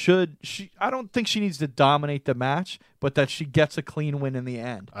Charlotte I don't think she needs to dominate the match, but that she gets a clean win in the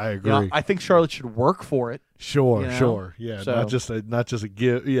end. I agree. I think Charlotte should work for it. Sure. Yeah, so, not just a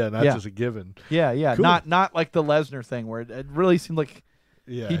given. Yeah. Cool. Not like the Lesnar thing where it really seemed like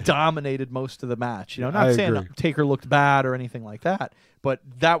he dominated most of the match. Not saying Taker looked bad or anything like that, but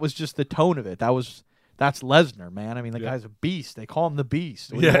that was just the tone of it. That's Lesnar, man. I mean, the guy's a beast. They call him the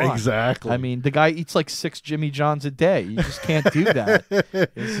Beast. Exactly. I mean, the guy eats like 6 Jimmy Johns a day. You just can't do that.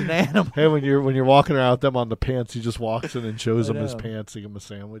 It's an animal. Hey, when you're walking around with them on the pants, he just walks in and shows him his pants, give him a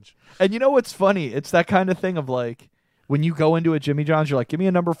sandwich. And you know what's funny? It's that kind of thing of like, when you go into a Jimmy John's, you're like, give me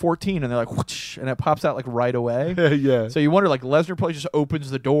a number 14. And they're like, whoosh, and it pops out like right away. Yeah. So you wonder, like, Lesnar probably just opens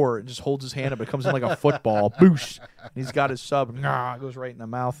the door and just holds his hand up. It comes in like a football. Boosh. And he's got his sub. It goes right in the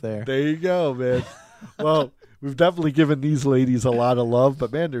mouth there. There you go, man. Well, we've definitely given these ladies a lot of love.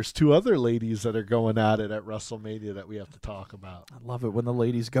 But, man, there's 2 other ladies that are going at it at WrestleMania that we have to talk about. I love it when the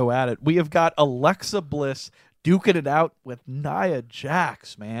ladies go at it. We have got Alexa Bliss duking it out with Nia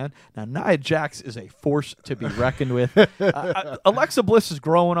Jax, man. Now, Nia Jax is a force to be reckoned with. Alexa Bliss is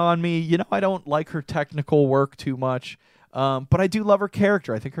growing on me. I don't like her technical work too much, but I do love her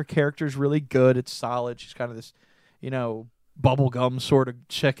character. I think her character is really good. It's solid. She's kind of this, bubblegum sort of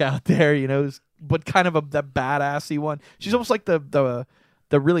chick out there, but kind of that badassy one. She's almost like the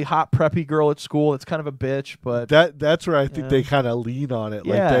really hot preppy girl at school. It's kind of a bitch, but that's where I think they kind of lean on it.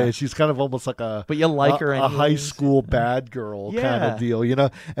 Like she's kind of almost like a you like her a high school bad girl kind of deal,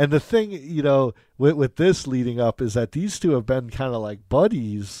 And the thing, with this leading up is that these 2 have been kind of like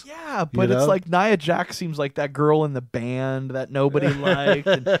buddies. Yeah, but it's like Nia Jax seems like that girl in the band that nobody liked.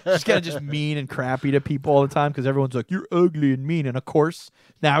 And she's kind of just mean and crappy to people all the time because everyone's like, you're ugly and mean. And of course,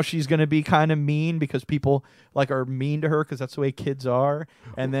 now she's going to be kind of mean because people are mean to her because that's the way kids are.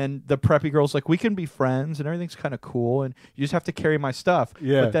 And then the preppy girl's like, we can be friends and everything's kind of cool. And you just have to carry my stuff.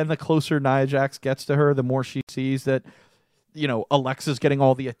 Yeah. But then the closer Nia Jax gets to her, the more she sees that Alexa's getting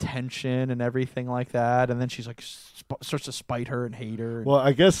all the attention and everything like that, and then she's like starts to spite her and hate her. Well,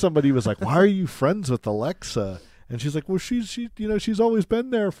 I guess somebody was like, "Why are you friends with Alexa?" And she's like, "Well, she's always been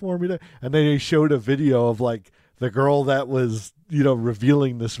there for me." And then they showed a video of like the girl that was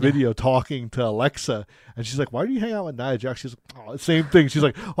revealing this video talking to Alexa, and she's like, "Why do you hang out with Nia Jax?" She's like, "Oh, same thing." She's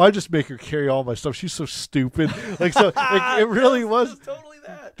like, "Oh, I just make her carry all my stuff. She's so stupid." Like so, it really was. Totally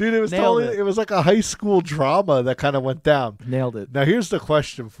that. Dude, it was like a high school drama that kind of went down. Nailed it. Now, here's the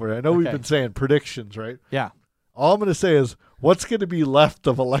question for you. I know we've been saying predictions, right? Yeah. All I'm going to say is, what's going to be left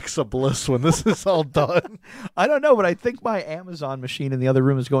of Alexa Bliss when this is all done? I don't know, but I think my Amazon machine in the other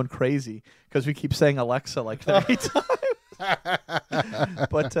room is going crazy because we keep saying Alexa like 30 times.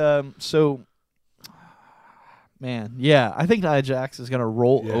 But man, yeah, I think Nia Jax is going to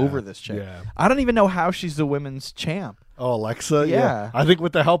roll over this chick. Yeah. I don't even know how she's the women's champ. Oh, Alexa? Yeah. I think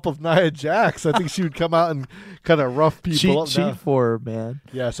with the help of Nia Jax, I think she would come out and kind of rough people up. Cheat for her, man.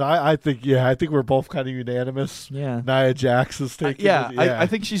 Yeah, so I think we're both kind of unanimous. Yeah. Nia Jax is taking it. I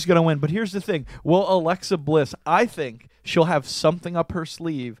think she's going to win. But here's the thing. Will Alexa Bliss, I think she'll have something up her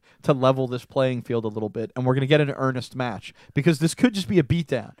sleeve to level this playing field a little bit, and we're going to get an earnest match because this could just be a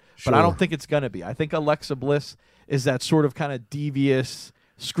beatdown. Sure. But I don't think it's going to be. I think Alexa Bliss is that sort of kind of devious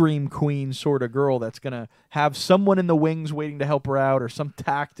scream queen sort of girl that's going to have someone in the wings waiting to help her out or some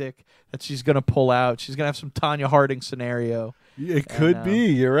tactic that she's going to pull out. She's going to have some Tanya Harding scenario. It could be.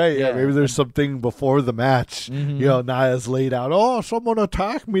 You're right. Yeah, maybe there's something before the match. Mm-hmm. You know, Nia's laid out. Oh, someone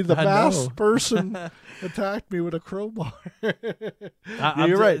attacked me. The masked person attacked me with a crowbar.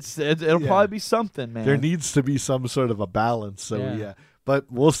 You're right. It'll probably be something, man. There needs to be some sort of a balance. So, yeah.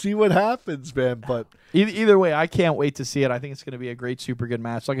 But we'll see what happens, man. But either way, I can't wait to see it. I think it's going to be a great, super good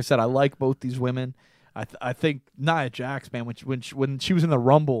match. Like I said, I like both these women. I think Nia Jax, man, when she was in the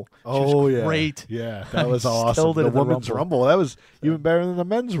Rumble, she was great. Yeah, that was awesome. The women's Rumble. That was even better than the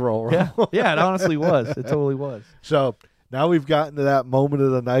men's Royal Rumble. Yeah, it honestly was. It totally was. So now we've gotten to that moment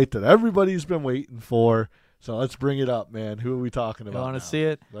of the night that everybody's been waiting for. So let's bring it up, man. Who are we talking about? You want to see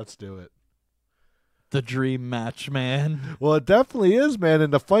it? Let's do it. The dream match, man. Well, it definitely is, man.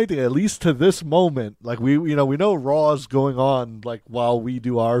 And the fighting, at least to this moment, like we know Raw's going on like while we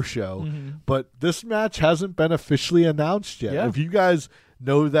do our show, but this match hasn't been officially announced yet. Yeah. If you guys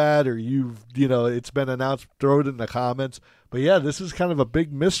know that or it's been announced, throw it in the comments. But yeah, this is kind of a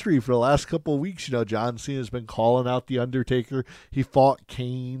big mystery for the last couple of weeks. You know, John Cena's been calling out the Undertaker. He fought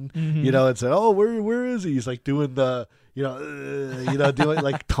Kane, and said, "Oh, where is he?" He's like doing the doing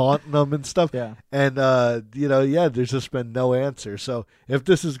like taunting them and stuff. Yeah. And there's just been no answer. So if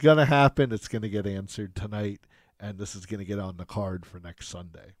this is gonna happen, it's gonna get answered tonight, and this is gonna get on the card for next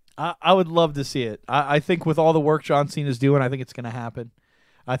Sunday. I would love to see it. I think with all the work John Cena's doing, I think it's gonna happen.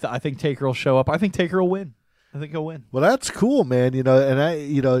 I think Taker will show up. I think Taker will win. I think he'll win. Well, that's cool, man.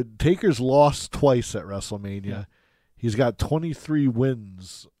 Taker's lost twice at WrestleMania. Yeah. He's got 23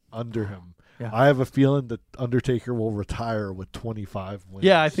 wins under him. Yeah. I have a feeling that Undertaker will retire with 25 wins.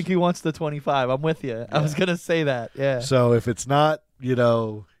 Yeah, I think he wants the 25. I'm with you. Yeah. I was going to say that. Yeah. So if it's not, he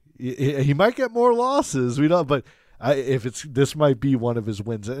might get more losses. But this might be one of his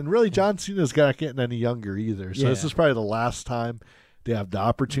wins. And really, John Cena's not getting any younger either. So this is probably the last time they have the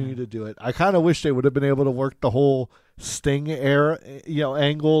opportunity to do it. I kind of wish they would have been able to work the whole Sting era,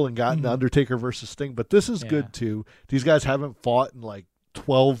 angle and gotten the Undertaker versus Sting. But this is good too. These guys haven't fought in like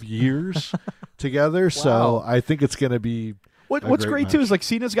 12 years together, so I think it's going to be. What's great too is like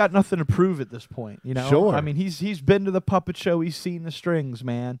Cena's got nothing to prove at this point. Sure. I mean, he's been to the puppet show, he's seen the strings,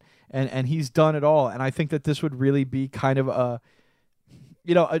 man, and he's done it all. And I think that this would really be kind of a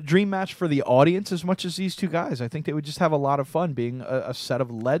dream match for the audience as much as these two guys. I think they would just have a lot of fun being a set of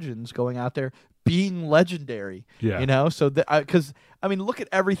legends going out there being legendary. Yeah. So because look at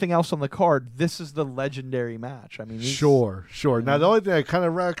everything else on the card. This is the legendary match. I mean, sure. Now the only thing that kind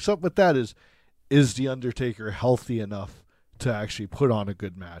of racks up with that is the Undertaker healthy enough to actually put on a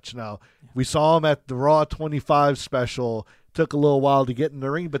good match? Now we saw him at the Raw 25 special. Took a little while to get in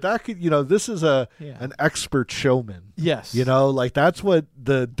the ring, but that could, this is an expert showman. Yes. That's what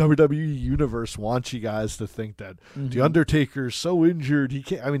the WWE universe wants you guys to think, that the Undertaker's so injured he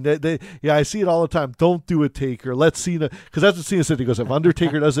can't. I mean, I see it all the time. Don't do a Taker. Let Cena, because that's what Cena said. He goes, if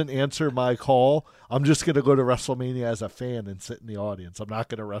Undertaker doesn't answer my call, I'm just going to go to WrestleMania as a fan and sit in the audience. I'm not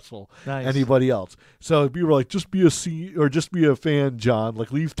going to wrestle anybody else. So people are like, just be a fan, John.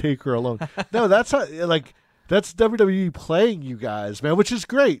 Like, leave Taker alone. No, that's how, that's WWE playing you guys, man, which is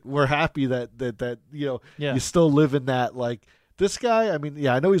great. We're happy that you still live in that. Like, this guy,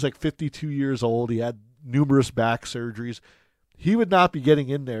 I know he's like 52 years old. He had numerous back surgeries. He would not be getting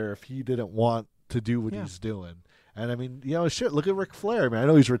in there if he didn't want to do what he's doing. And look at Ric Flair. I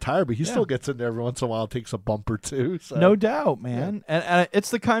know he's retired, but he still gets in there every once in a while, takes a bump or two. So. No doubt, man. Yeah. And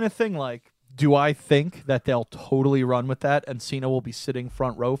it's the kind of thing like, do I think that they'll totally run with that and Cena will be sitting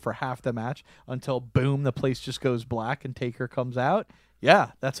front row for half the match until, boom, the place just goes black and Taker comes out?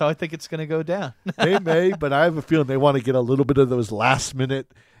 Yeah, that's how I think it's going to go down. They may, but I have a feeling they want to get a little bit of those last-minute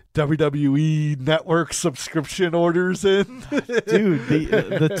WWE Network subscription orders in. Dude,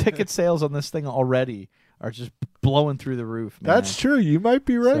 the ticket sales on this thing already are just blowing through the roof, man. That's true. You might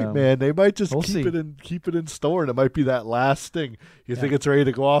be right, So, man. They might just we'll keep see. it in store, and it might be that last thing. You think it's ready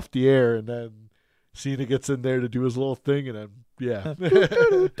to go off the air, and then Cena gets in there to do his little thing, and then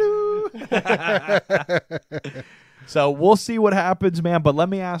So we'll see what happens, man. But let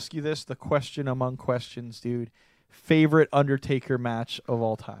me ask you this: the question among questions, dude. Favorite Undertaker match of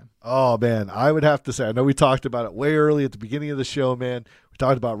all time? Oh, man, I would have to say, I know we talked about it way early at the beginning of the show, man. We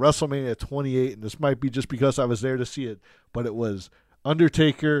talked about WrestleMania 28, and this might be just because I was there to see it, but it was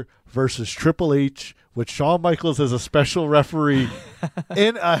Undertaker versus Triple H with Shawn Michaels as a special referee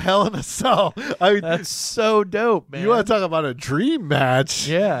in a Hell in a Cell. I mean, That's so dope, man. you want to talk about a dream match?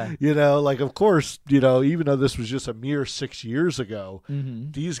 Yeah. You know, like, of course, you know, even though this was just a mere 6 years ago,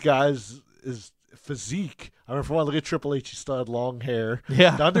 these guys is physique. I mean, if I want to look at Triple H, he still had long hair.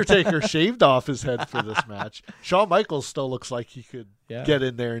 Yeah. The Undertaker shaved off his head for this match. Shawn Michaels still looks like he could get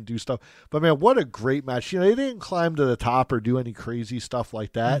in there and do stuff. But, man, what a great match. You know, they didn't climb to the top or do any crazy stuff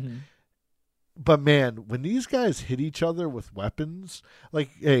like that. But, man, when these guys hit each other with weapons,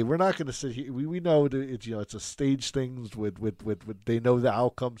 like, hey, we're not going to sit here. We know that it's, you know, it's a stage things with they know the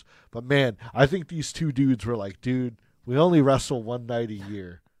outcomes. But, man, I think these two dudes were like, dude, we only wrestle one night a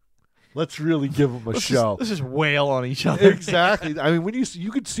year. Let's really give them a show. Let's just wail on each other. Exactly. I mean, when you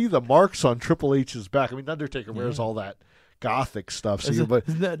could see the marks on Triple H's back. I mean, Undertaker wears all that gothic stuff. So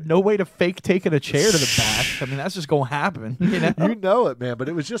There's no way to fake taking a chair to the back. I mean, that's just going to happen. You know it, man. But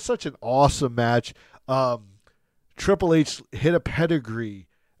it was just such an awesome match. Triple H hit a pedigree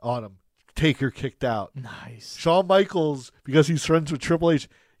on him. Taker kicked out. Nice. Shawn Michaels, because he's friends with Triple H,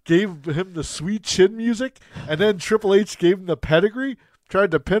 gave him the sweet chin music, and then Triple H gave him the pedigree.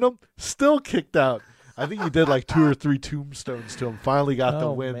 Tried to pin him, still kicked out. I think he did like 2 or 3 tombstones to him. Finally got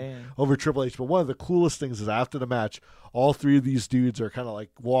the win over Triple H. But one of the coolest things is after the match, all 3 of these dudes are kind of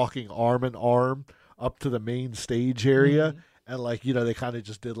like walking arm in arm up to the main stage area. And, like, you know, they kind of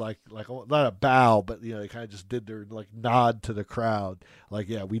just did like not a bow, but, you know, they kind of just did their, like, nod to the crowd. Like,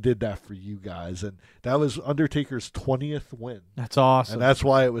 yeah, we did that for you guys. And that was Undertaker's 20th win. That's awesome. And that's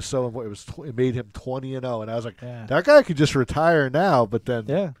why it was so important. It made him 20-0. And I was like, that guy could just retire now. But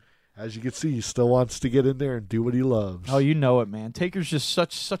then, as you can see, he still wants to get in there and do what he loves. Oh, you know it, man. Taker's just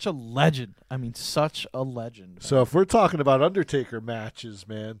such a legend. I mean, such a legend, man. So if we're talking about Undertaker matches,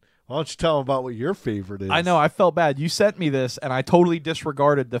 man, why don't you tell them about what your favorite is? I know. I felt bad. You sent me this, and I totally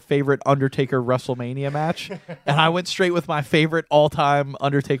disregarded the favorite Undertaker WrestleMania match, and I went straight with my favorite all-time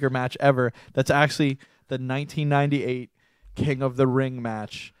Undertaker match ever. That's actually the 1998 King of the Ring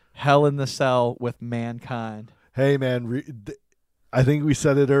match, Hell in the Cell with Mankind. Hey, man, I think we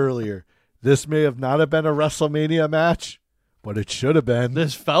said it earlier. This may have not have been a WrestleMania match, but it should have been.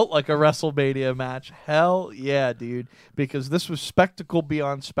 This felt like a WrestleMania match. Hell yeah, dude. Because this was spectacle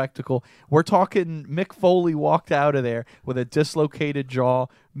beyond spectacle. We're talking Mick Foley walked out of there with a dislocated jaw,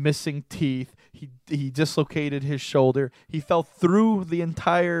 missing teeth. He dislocated his shoulder. He fell through the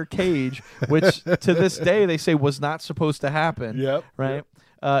entire cage, which to this day they say was not supposed to happen. Yep. Right? Yep.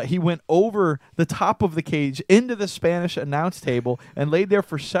 He went over the top of the cage into the Spanish announce table and laid there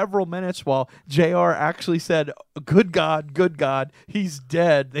for several minutes while JR actually said, good God, he's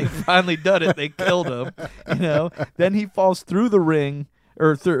dead. They finally done it. They killed him. You know. Then he falls through the ring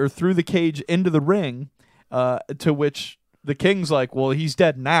or through the cage into the ring, to which the King's like, well, he's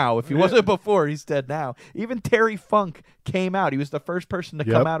dead now. If he wasn't before, he's dead now. Even Terry Funk came out. He was the first person to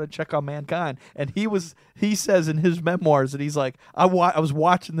come out and check on Mankind. And he says in his memoirs that he's like, I was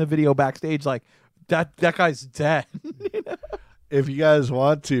watching the video backstage like, that guy's dead. You know? If you guys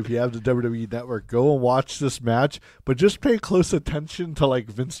want to, if you have the WWE Network, go and watch this match, but just pay close attention to, like,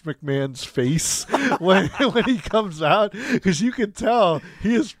 Vince McMahon's face when he comes out, because you can tell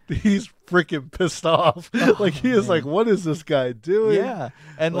he's freaking pissed off. Like, he is like, what is this guy doing? Yeah,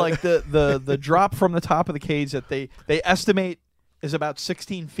 and like the drop from the top of the cage that they estimate is about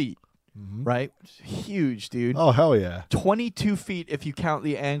 16 feet. Right? Huge, dude. Oh, hell yeah. 22 feet if you count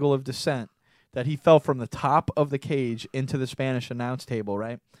the angle of descent. That he fell from the top of the cage into the Spanish announce table,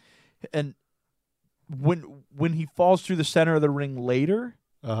 right? And when he falls through the center of the ring later,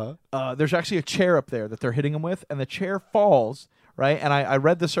 there's actually a chair up there that they're hitting him with, and the chair falls, right? And I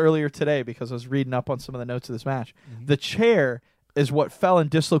read this earlier today because I was reading up on some of the notes of this match. The chair is what fell and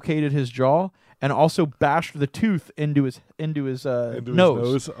dislocated his jaw and also bashed the tooth into his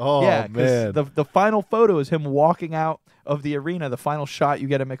nose. Oh, yeah, man. The final photo is him walking out of the arena. The final shot you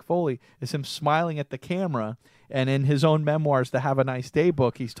get of Mick Foley is him smiling at the camera. And in his own memoirs, the Have a Nice Day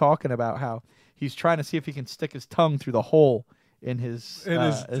book, he's talking about how he's trying to see if he can stick his tongue through the hole in his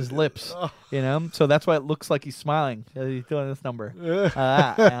his lips, oh. So that's why it looks like he's smiling. He's doing this number.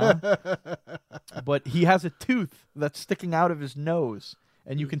 But he has a tooth that's sticking out of his nose,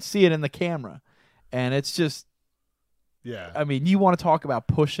 and you can see it in the camera. And it's just, I mean, you want to talk about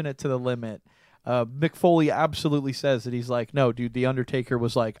pushing it to the limit. Mick Foley absolutely says that he's like, no, dude, The Undertaker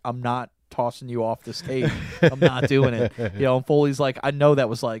was like, I'm not tossing you off this cage. I'm not doing it. And Foley's like, I know that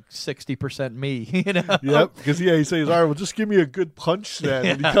was like 60% me. Yep, because he says, all right, well, just give me a good punch then.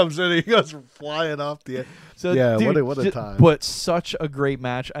 And he comes in and he goes flying off the end. So, yeah, dude, what a time. But such a great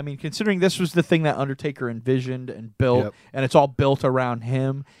match. I mean, considering this was the thing that Undertaker envisioned and built, and it's all built around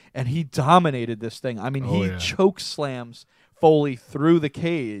him, and he dominated this thing. I mean, he choke slams Foley through the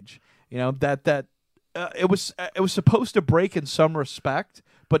cage. It was supposed to break in some respect,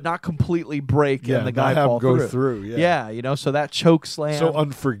 but not completely break, and the guy fall through. So that choke slam, so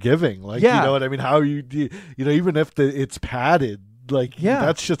unforgiving. Like, you know what I mean? How even if it's padded, like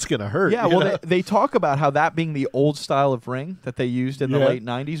that shit's gonna hurt. Yeah, well, they talk about how that being the old style of ring that they used in the late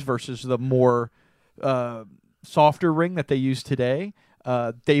 '90s versus the more softer ring that they use today.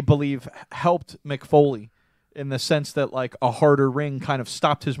 They believe helped Mick Foley in the sense that like a harder ring kind of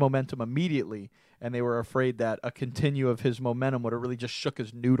stopped his momentum immediately. And they were afraid that a continue of his momentum would have really just shook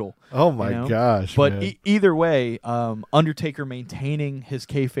his noodle. Oh, my gosh. But either way, Undertaker maintaining his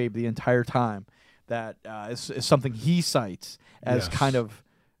kayfabe the entire time, that is something he cites as kind of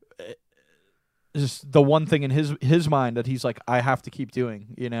just the one thing in his mind that he's like, I have to keep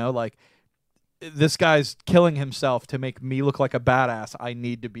doing, like, this guy's killing himself to make me look like a badass. I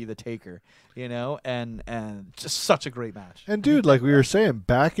need to be the Taker, and just such a great match. And dude, like we were saying,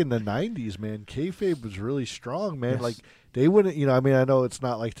 back in the '90s, man, kayfabe was really strong, man. Like they wouldn't, I mean, I know it's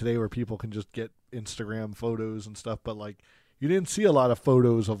not like today where people can just get Instagram photos and stuff, but like you didn't see a lot of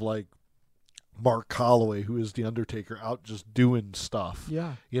photos of like Mark Calloway, who is the Undertaker, out just doing stuff.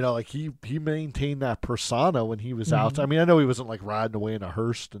 Yeah. Like he maintained that persona when he was out. I mean, I know he wasn't like riding away in a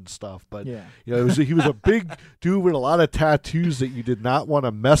hearse and stuff, but he was a big dude with a lot of tattoos that you did not want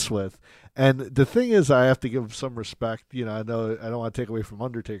to mess with. And the thing is, I have to give him some respect. I know I don't want to take away from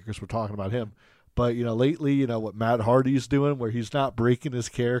Undertaker because we're talking about him. But, lately, what Matt Hardy's doing where he's not breaking his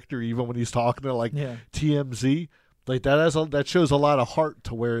character even when he's talking to like TMZ. Like that shows a lot of heart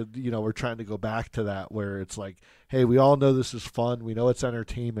to where we're trying to go back to that, where it's like, hey, we all know this is fun, we know it's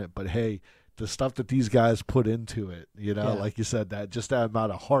entertainment, but hey, the stuff that these guys put into it, like you said, that just that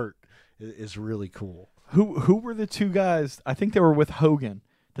amount of heart is really cool. Who were the two guys? I think they were with Hogan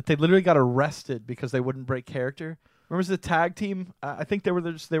that they literally got arrested because they wouldn't break character. Remember, was the tag team? I think they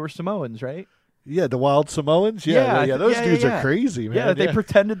were Samoans, right? Yeah, the Wild Samoans. Those dudes are crazy, man. Yeah, they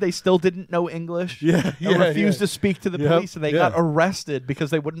pretended they still didn't know English. And refused to speak to the police, and they got arrested because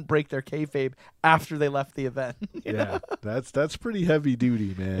they wouldn't break their kayfabe after they left the event. That's pretty heavy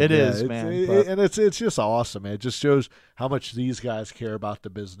duty, man. It is, man. And it's just awesome, man. It just shows how much these guys care about the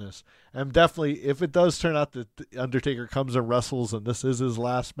business. And definitely, if it does turn out that the Undertaker comes and wrestles, and this is his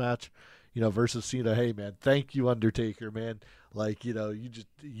last match, versus Cena, hey, man, thank you, Undertaker, man. Like, you just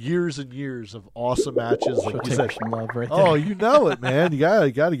years and years of awesome matches. Like you said, some love right there. Oh, you know it, man. You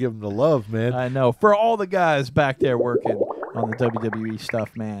gotta give them the love, man. I know. For all the guys back there working on the WWE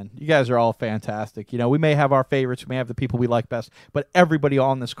stuff, man, you guys are all fantastic. We may have our favorites, we may have the people we like best, but everybody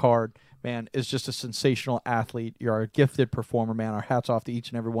on this card, man, is just a sensational athlete. You're a gifted performer, man. Our hats off to each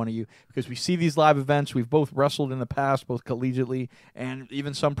and every one of you, because we see these live events. We've both wrestled in the past, both collegiately and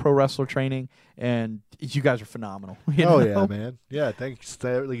even some pro wrestler training, and you guys are phenomenal. Yeah, man. Yeah, thanks.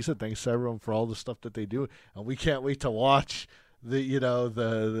 Like you said, thanks to everyone for all the stuff that they do, and we can't wait to watch they have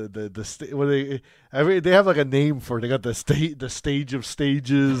like a name for it. They got the stage of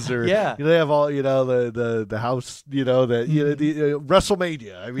stages, or they have all the house, the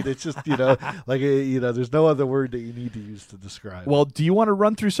WrestleMania. I mean, it's just like there's no other word that you need to use to describe. Well, do you want to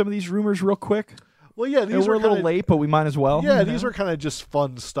run through some of these rumors real quick? Well, yeah, these we're a little late, but we might as well. Yeah, these are kind of just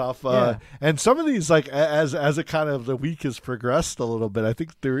fun stuff. And some of these, like as it kind of the week has progressed a little bit, I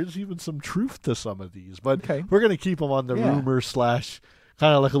think there is even some truth to some of these. But we're going to keep them on the rumor /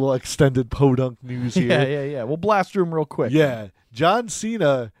 kind of like a little extended podunk news here. Yeah. We'll blast through them real quick. Yeah. John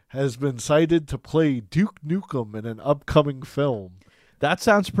Cena has been cited to play Duke Nukem in an upcoming film. That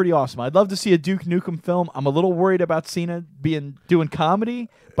sounds pretty awesome. I'd love to see a Duke Nukem film. I'm a little worried about Cena doing comedy,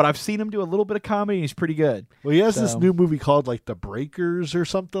 but I've seen him do a little bit of comedy, and he's pretty good. Well, he has this new movie called like The Breakers or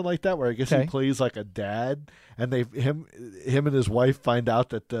something like that, where I guess he plays like a dad, and him and his wife find out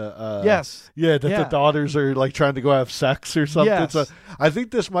that the daughters are like trying to go have sex or something. Yes. So I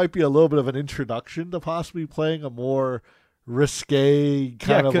think this might be a little bit of an introduction to possibly playing a more risque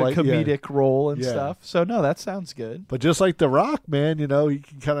kind of like comedic role and Yeah. stuff. So no, that sounds good. But just like The Rock, man, he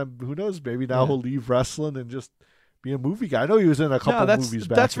can kind of, who knows, maybe now he'll leave wrestling and just be a movie guy. I know he was in a couple movies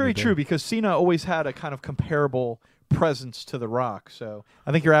back. That's in very the day. true because Cena always had a kind of comparable presence to The Rock. So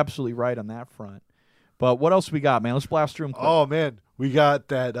I think you're absolutely right on that front. But what else we got, man? Let's blast through them quick. Oh, man, we got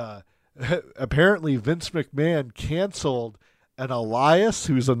that apparently Vince McMahon canceled an Elias,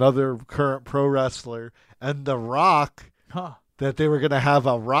 who's another current pro wrestler, and The Rock, that they were going to have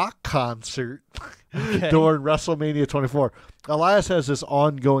a rock concert during WrestleMania 24. Elias has this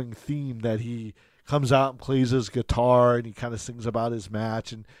ongoing theme that he comes out and plays his guitar and he kind of sings about his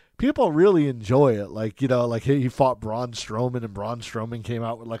match, and people really enjoy it. Like he fought Braun Strowman, and Braun Strowman came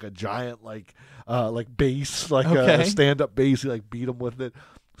out with like a giant like bass, like a stand-up bass. He like beat him with it.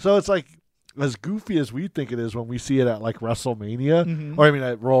 So it's like as goofy as we think it is when we see it at like WrestleMania, or I mean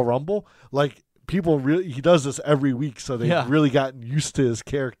at Royal Rumble. Like people really, he does this every week, so they've really gotten used to his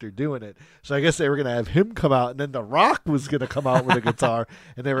character doing it. So I guess they were going to have him come out, and then The Rock was going to come out with a guitar,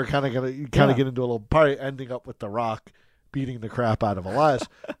 and they were kind of going to get into a little party, ending up with The Rock beating the crap out of Elias.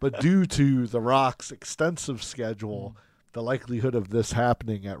 But due to The Rock's extensive schedule, the likelihood of this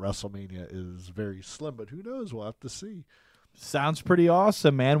happening at WrestleMania is very slim. But who knows? We'll have to see. Sounds pretty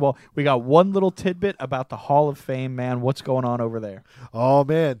awesome, man. Well, we got one little tidbit about the Hall of Fame, man. What's going on over there? Oh,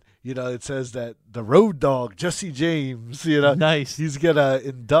 man. It says that the Road Dogg, Jesse James, nice. He's going to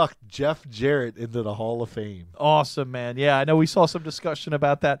induct Jeff Jarrett into the Hall of Fame. Awesome, man. Yeah, I know we saw some discussion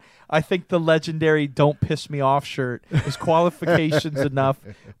about that. I think the legendary Don't Piss Me Off shirt is qualifications enough,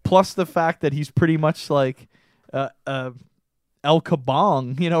 plus the fact that he's pretty much like El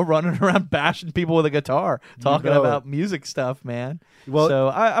Kabong, running around bashing people with a guitar, talking about music stuff, man. Well, so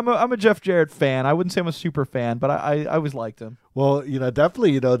I'm a Jeff Jarrett fan. I wouldn't say I'm a super fan, but I always liked him. Well,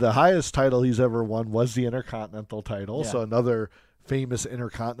 definitely, the highest title he's ever won was the Intercontinental title, so another famous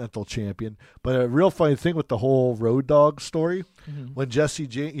Intercontinental champion. But a real funny thing with the whole Road Dogg story, when Jesse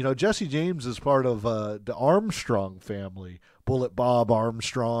James is part of the Armstrong family, Bullet Bob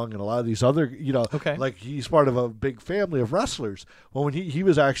Armstrong, and a lot of these other, like he's part of a big family of wrestlers. Well, when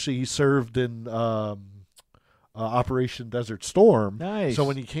he served in Operation Desert Storm. Nice. So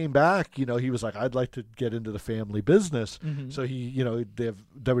when he came back, he was like, I'd like to get into the family business. So he, they have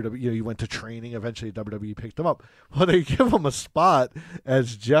WWE, he went to training. Eventually WWE picked him up. Well, they give him a spot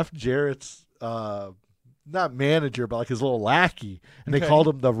as Jeff Jarrett's, not manager, but like his little lackey. And they called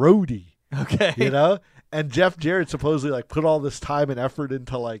him the Roadie. Okay. And Jeff Jarrett supposedly like put all this time and effort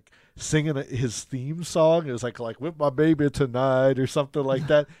into like singing his theme song. It was like "With My Baby Tonight" or something like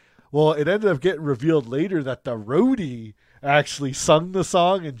that. Well, it ended up getting revealed later that the Roadie actually sung the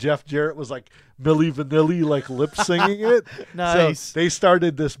song, and Jeff Jarrett was like Milli Vanilli, like lip singing it. Nice. So they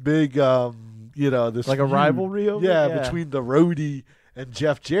started this big, this like a rivalry over between the Roadie and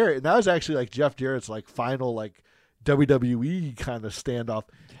Jeff Jarrett, and that was actually like Jeff Jarrett's like final like WWE kind of standoff,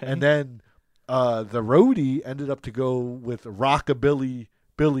 and then. The Roadie ended up to go with Rockabilly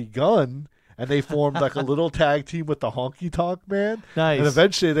Billy Gunn, and they formed like a little tag team with the Honky Tonk Man. Nice. And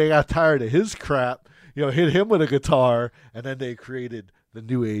eventually they got tired of his crap, hit him with a guitar, and then they created the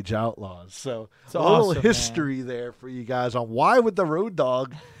New Age Outlaws. So it's a little awesome, history there for you guys on why would the Road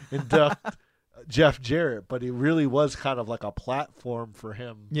Dogg induct Jeff Jarrett, but it really was kind of like a platform for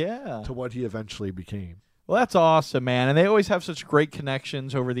him to what he eventually became. Well, that's awesome, man. And they always have such great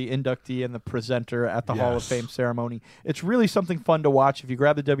connections over the inductee and the presenter at the Hall of Fame ceremony. It's really something fun to watch. If you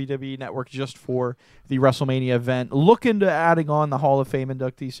grab the WWE Network just for the WrestleMania event, look into adding on the Hall of Fame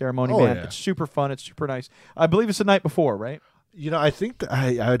inductee ceremony, man. Yeah. It's super fun. It's super nice. I believe it's the night before, right? I think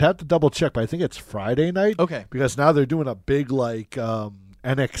I would have to double check, but I think it's Friday night. Okay. Because now they're doing a big like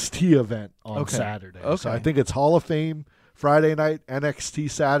NXT event on Saturday. Okay. So I think it's Hall of Fame Friday night, NXT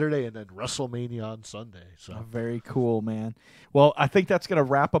Saturday, and then WrestleMania on Sunday. So very cool, man. Well, I think that's going to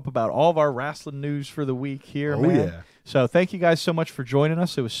wrap up about all of our wrestling news for the week here, man. Yeah. So thank you guys so much for joining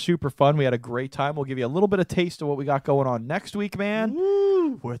us. It was super fun. We had a great time. We'll give you a little bit of taste of what we got going on next week, man.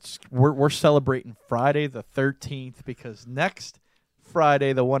 Woo! We're celebrating Friday the 13th because next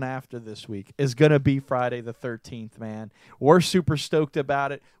Friday, the one after this week, is going to be Friday the 13th, man. We're super stoked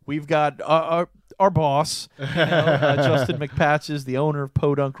about it. We've got our boss, Justin McPatches, the owner of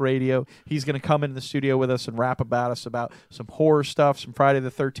Podunk Radio. He's going to come into the studio with us and rap about some horror stuff, some Friday the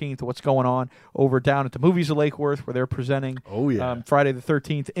 13th, what's going on over down at the Movies of Lake Worth, where they're presenting Friday the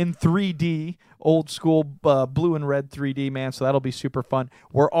 13th in 3D, old school blue and red 3D, man. So that'll be super fun.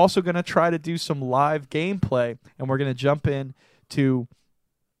 We're also going to try to do some live gameplay, and we're going to jump in to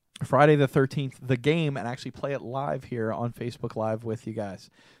Friday the 13th, the game, and actually play it live here on Facebook Live with you guys.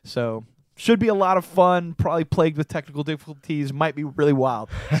 So Should be a lot of fun, probably plagued with technical difficulties, might be really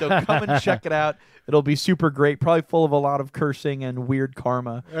wild. So come and check it out. It'll be super great, probably full of a lot of cursing and weird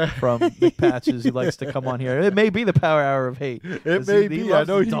karma from McPatches. He likes to come on here. It may be the Power Hour of Hate. It may be. Loves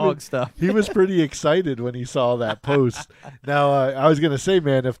I know the dog stuff. He was pretty excited when he saw that post. Now, I was going to say,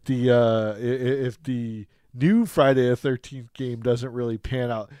 man, if the new Friday the 13th game doesn't really pan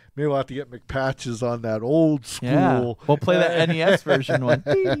out, maybe we'll have to get McPatches on that old school. Yeah, we'll play that NES version one.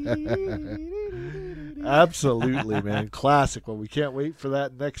 Absolutely, man. Classic. Well, we can't wait for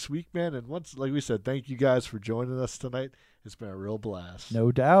that next week, man. And once, like we said, thank you guys for joining us tonight. It's been a real blast.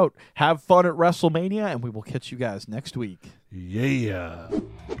 No doubt. Have fun at WrestleMania, and we will catch you guys next week. Yeah.